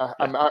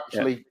 I'm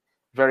actually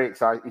very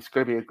excited. It's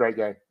going to be a great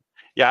game.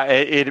 Yeah,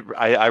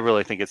 I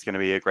really think it's going to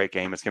be a great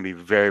game. It's going to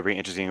be very, very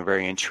interesting and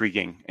very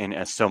intriguing,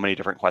 and so many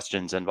different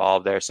questions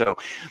involved there. So,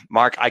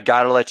 Mark, I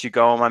got to let you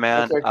go, my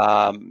man. Okay.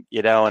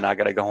 And I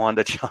got to go on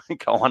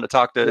to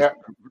talk to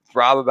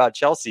Rob about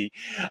Chelsea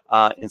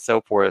and so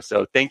forth.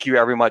 So, thank you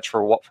very much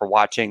for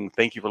watching.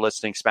 Thank you for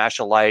listening. Smash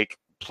a like.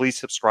 Please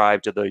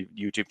subscribe to the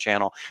YouTube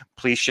channel.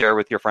 Please share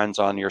with your friends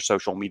on your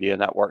social media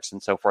networks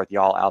and so forth,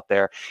 y'all out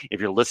there.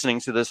 If you're listening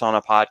to this on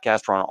a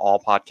podcast or on all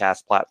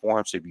podcast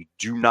platforms, so if you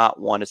do not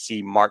want to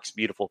see Mark's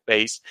beautiful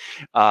face,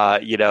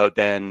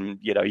 then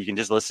you can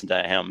just listen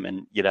to him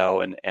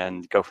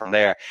and go from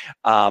there.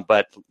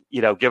 But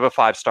give a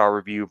 5-star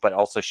review, but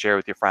also share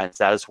with your friends.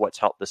 That is what's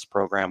helped this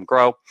program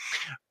grow.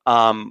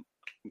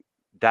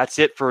 That's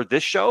it for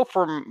this show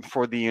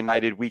for the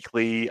United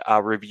Weekly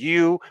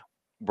Review.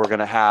 We're going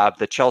to have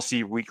the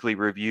Chelsea Weekly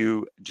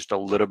Review just a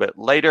little bit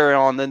later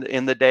on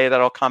in the day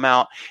that'll come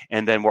out.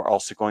 And then we're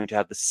also going to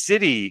have the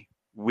City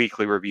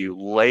Weekly Review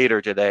later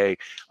today.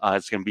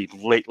 It's going to be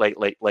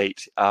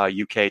late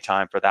UK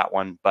time for that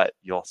one, but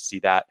you'll see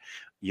that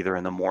either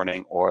in the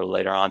morning or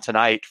later on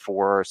tonight.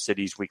 For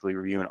City's Weekly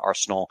Review, and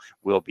Arsenal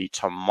will be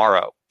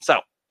tomorrow. So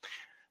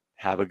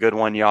have a good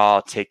one,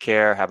 y'all. Take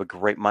care. Have a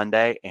great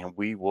Monday, and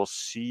we will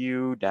see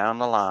you down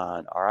the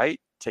line. All right?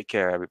 Take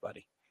care,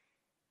 everybody.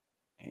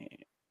 And